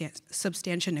the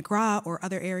substantia nigra or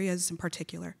other areas in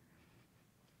particular?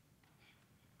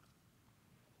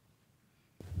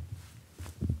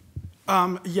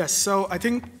 Yes, so I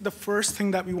think the first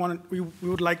thing that we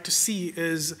would like to see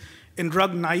is in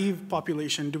drug-naive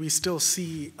population, do we still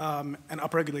see an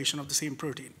upregulation of the same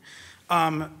protein?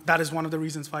 That is one of the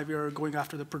reasons why we are going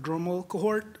after the prodromal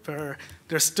cohort, where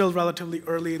they're still relatively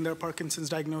early in their Parkinson's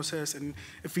diagnosis, and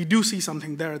if we do see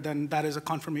something there, then that is a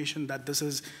confirmation that this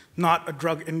is not a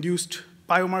drug-induced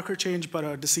biomarker change, but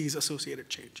a disease-associated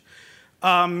change.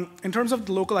 In terms of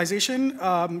the localization,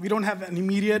 we don't have an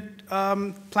immediate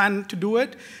plan to do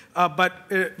it, but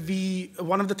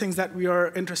one of the things that we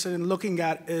are interested in looking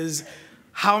at is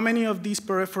how many of these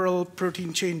peripheral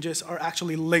protein changes are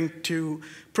actually linked to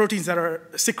proteins that are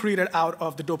secreted out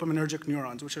of the dopaminergic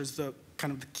neurons, which is the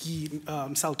kind of the key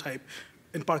cell type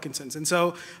in Parkinson's. And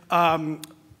so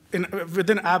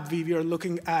within AbbVie, we are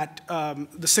looking at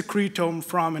the secretome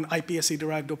from an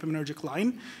iPSC-derived dopaminergic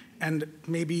line. And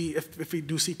maybe if we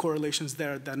do see correlations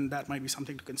there, then that might be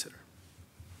something to consider.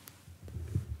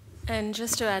 And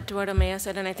just to add to what Ameya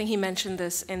said, and I think he mentioned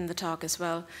this in the talk as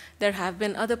well, there have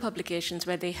been other publications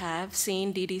where they have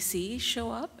seen DDC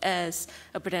show up as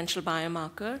a potential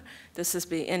biomarker. This is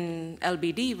in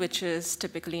LBD, which is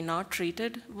typically not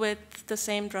treated with the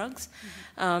same drugs,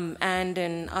 and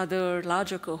in other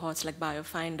larger cohorts like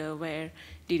BioFinder, where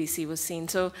DDC was seen.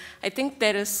 So I think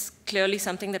there is clearly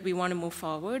something that we want to move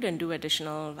forward and do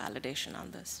additional validation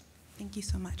on this. Thank you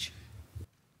so much.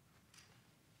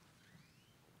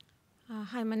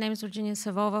 Hi, my name is Virginia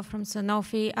Savova from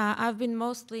Sanofi. I've been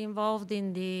mostly involved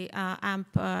in the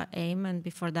AMP-AIM, and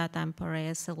before that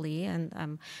AMP-ASLE, and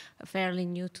I'm fairly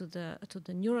new to the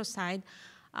neuro side.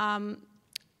 As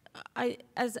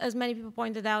many people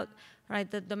pointed out,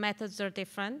 right, that the methods are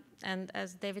different, and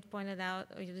as David pointed out,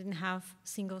 you didn't have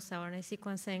single-cell RNA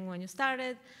sequencing when you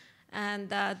started, and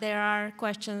there are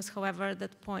questions, however,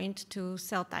 that point to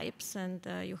cell types, and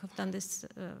you have done this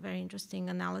very interesting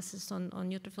analysis on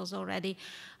neutrophils already.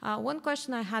 One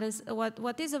question I had is,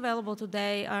 what is available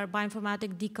today are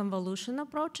bioinformatic deconvolution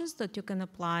approaches that you can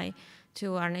apply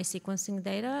to RNA sequencing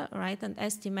data, right, and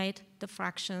estimate the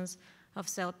fractions of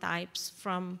cell types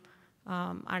from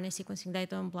RNA sequencing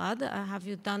data on blood. Have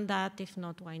you done that? If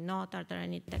not, why not? Are there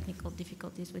any technical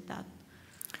difficulties with that?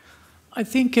 I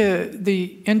think at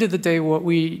the end of the day, what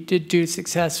we did do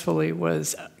successfully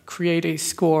was create a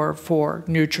score for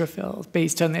neutrophils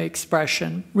based on the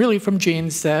expression, really from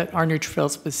genes that are neutrophil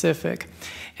specific.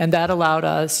 And that allowed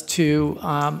us to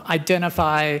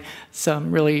identify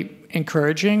some really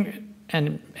encouraging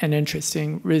and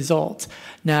interesting results.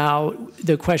 Now,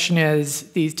 the question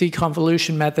is, these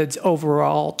deconvolution methods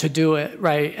overall to do it,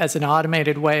 right, as an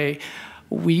automated way,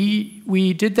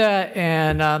 we did that,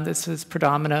 and this was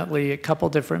predominantly a couple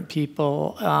different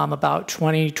people, about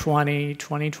 2020,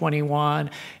 2021,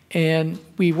 and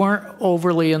we weren't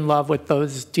overly in love with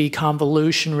those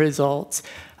deconvolution results.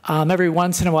 Every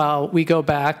once in a while, we go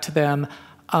back to them,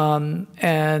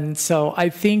 and so I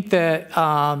think that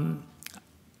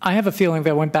I have a feeling if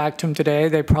I went back to them today,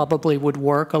 they probably would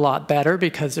work a lot better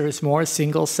because there's more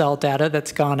single cell data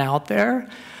that's gone out there.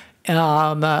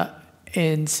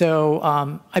 And so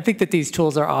I think that these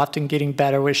tools are often getting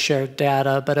better with shared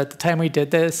data, but at the time we did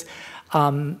this,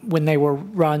 when they were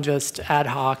run just ad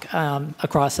hoc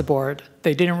across the board,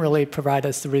 they didn't really provide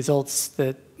us the results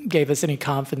that gave us any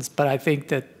confidence, but I think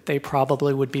that they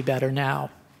probably would be better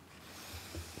now.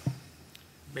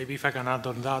 Maybe if I can add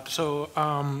on that. So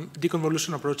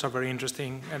deconvolution approaches are very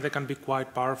interesting, and they can be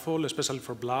quite powerful, especially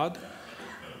for blood.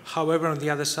 However, on the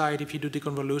other side, if you do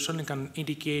deconvolution, it can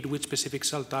indicate which specific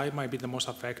cell type might be the most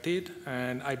affected.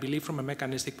 And I believe from a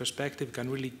mechanistic perspective, it can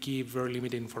really give very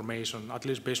limited information, at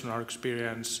least based on our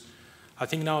experience. I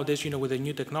think nowadays, with the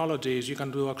new technologies, you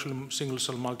can do actually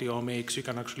single-cell multi-omics. You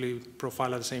can actually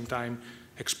profile at the same time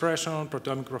expression,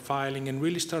 proteomic profiling, and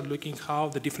really start looking how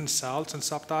the different cells and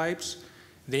subtypes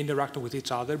they interact with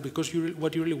each other, because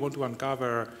what you really want to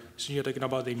uncover, since you're talking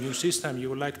about the immune system, you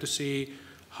would like to see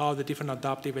how the different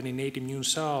adaptive and innate immune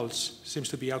cells seems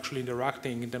to be actually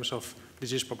interacting in terms of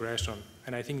disease progression.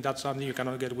 And I think that's something you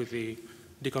cannot get with the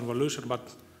deconvolution,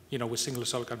 but with single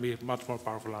cell can be much more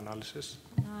powerful analysis.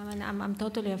 I'm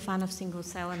totally a fan of single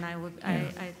cell, and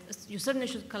you certainly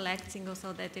should collect single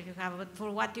cell data if you have. But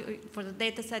for the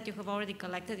data set you have already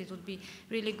collected, it would be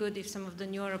really good if some of the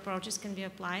newer approaches can be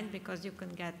applied, because you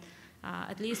can get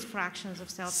at least fractions of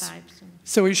cell types.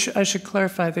 So I should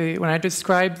clarify, when I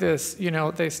described this,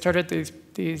 they started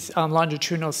these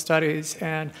longitudinal studies,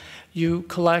 and you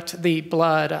collect the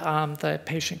blood, the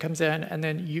patient comes in, and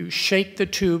then you shake the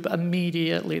tube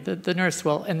immediately, the nurse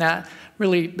will, and that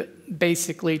really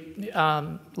basically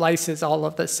lyses all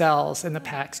of the cells in the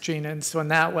PAX gene. And so in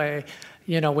that way,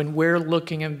 when we're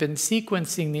looking and been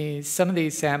sequencing these, some of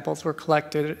these samples were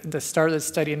collected at the start of the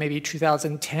study in maybe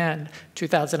 2010,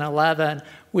 2011,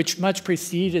 which much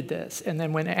preceded this. And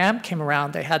then when AMP came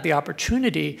around, they had the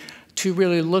opportunity to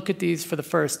really look at these for the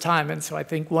first time. And so I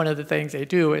think one of the things they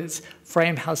do is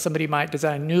frame how somebody might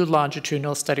design new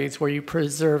longitudinal studies where you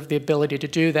preserve the ability to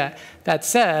do that. That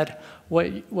said,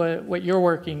 what you're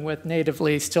working with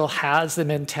natively still has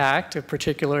them intact,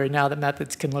 particularly now that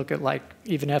methods can look at like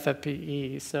even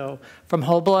FFPE. So from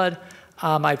whole blood,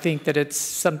 I think that it's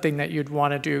something that you'd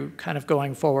want to do kind of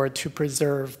going forward to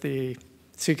preserve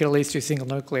so you can at least do single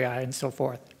nuclei and so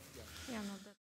forth.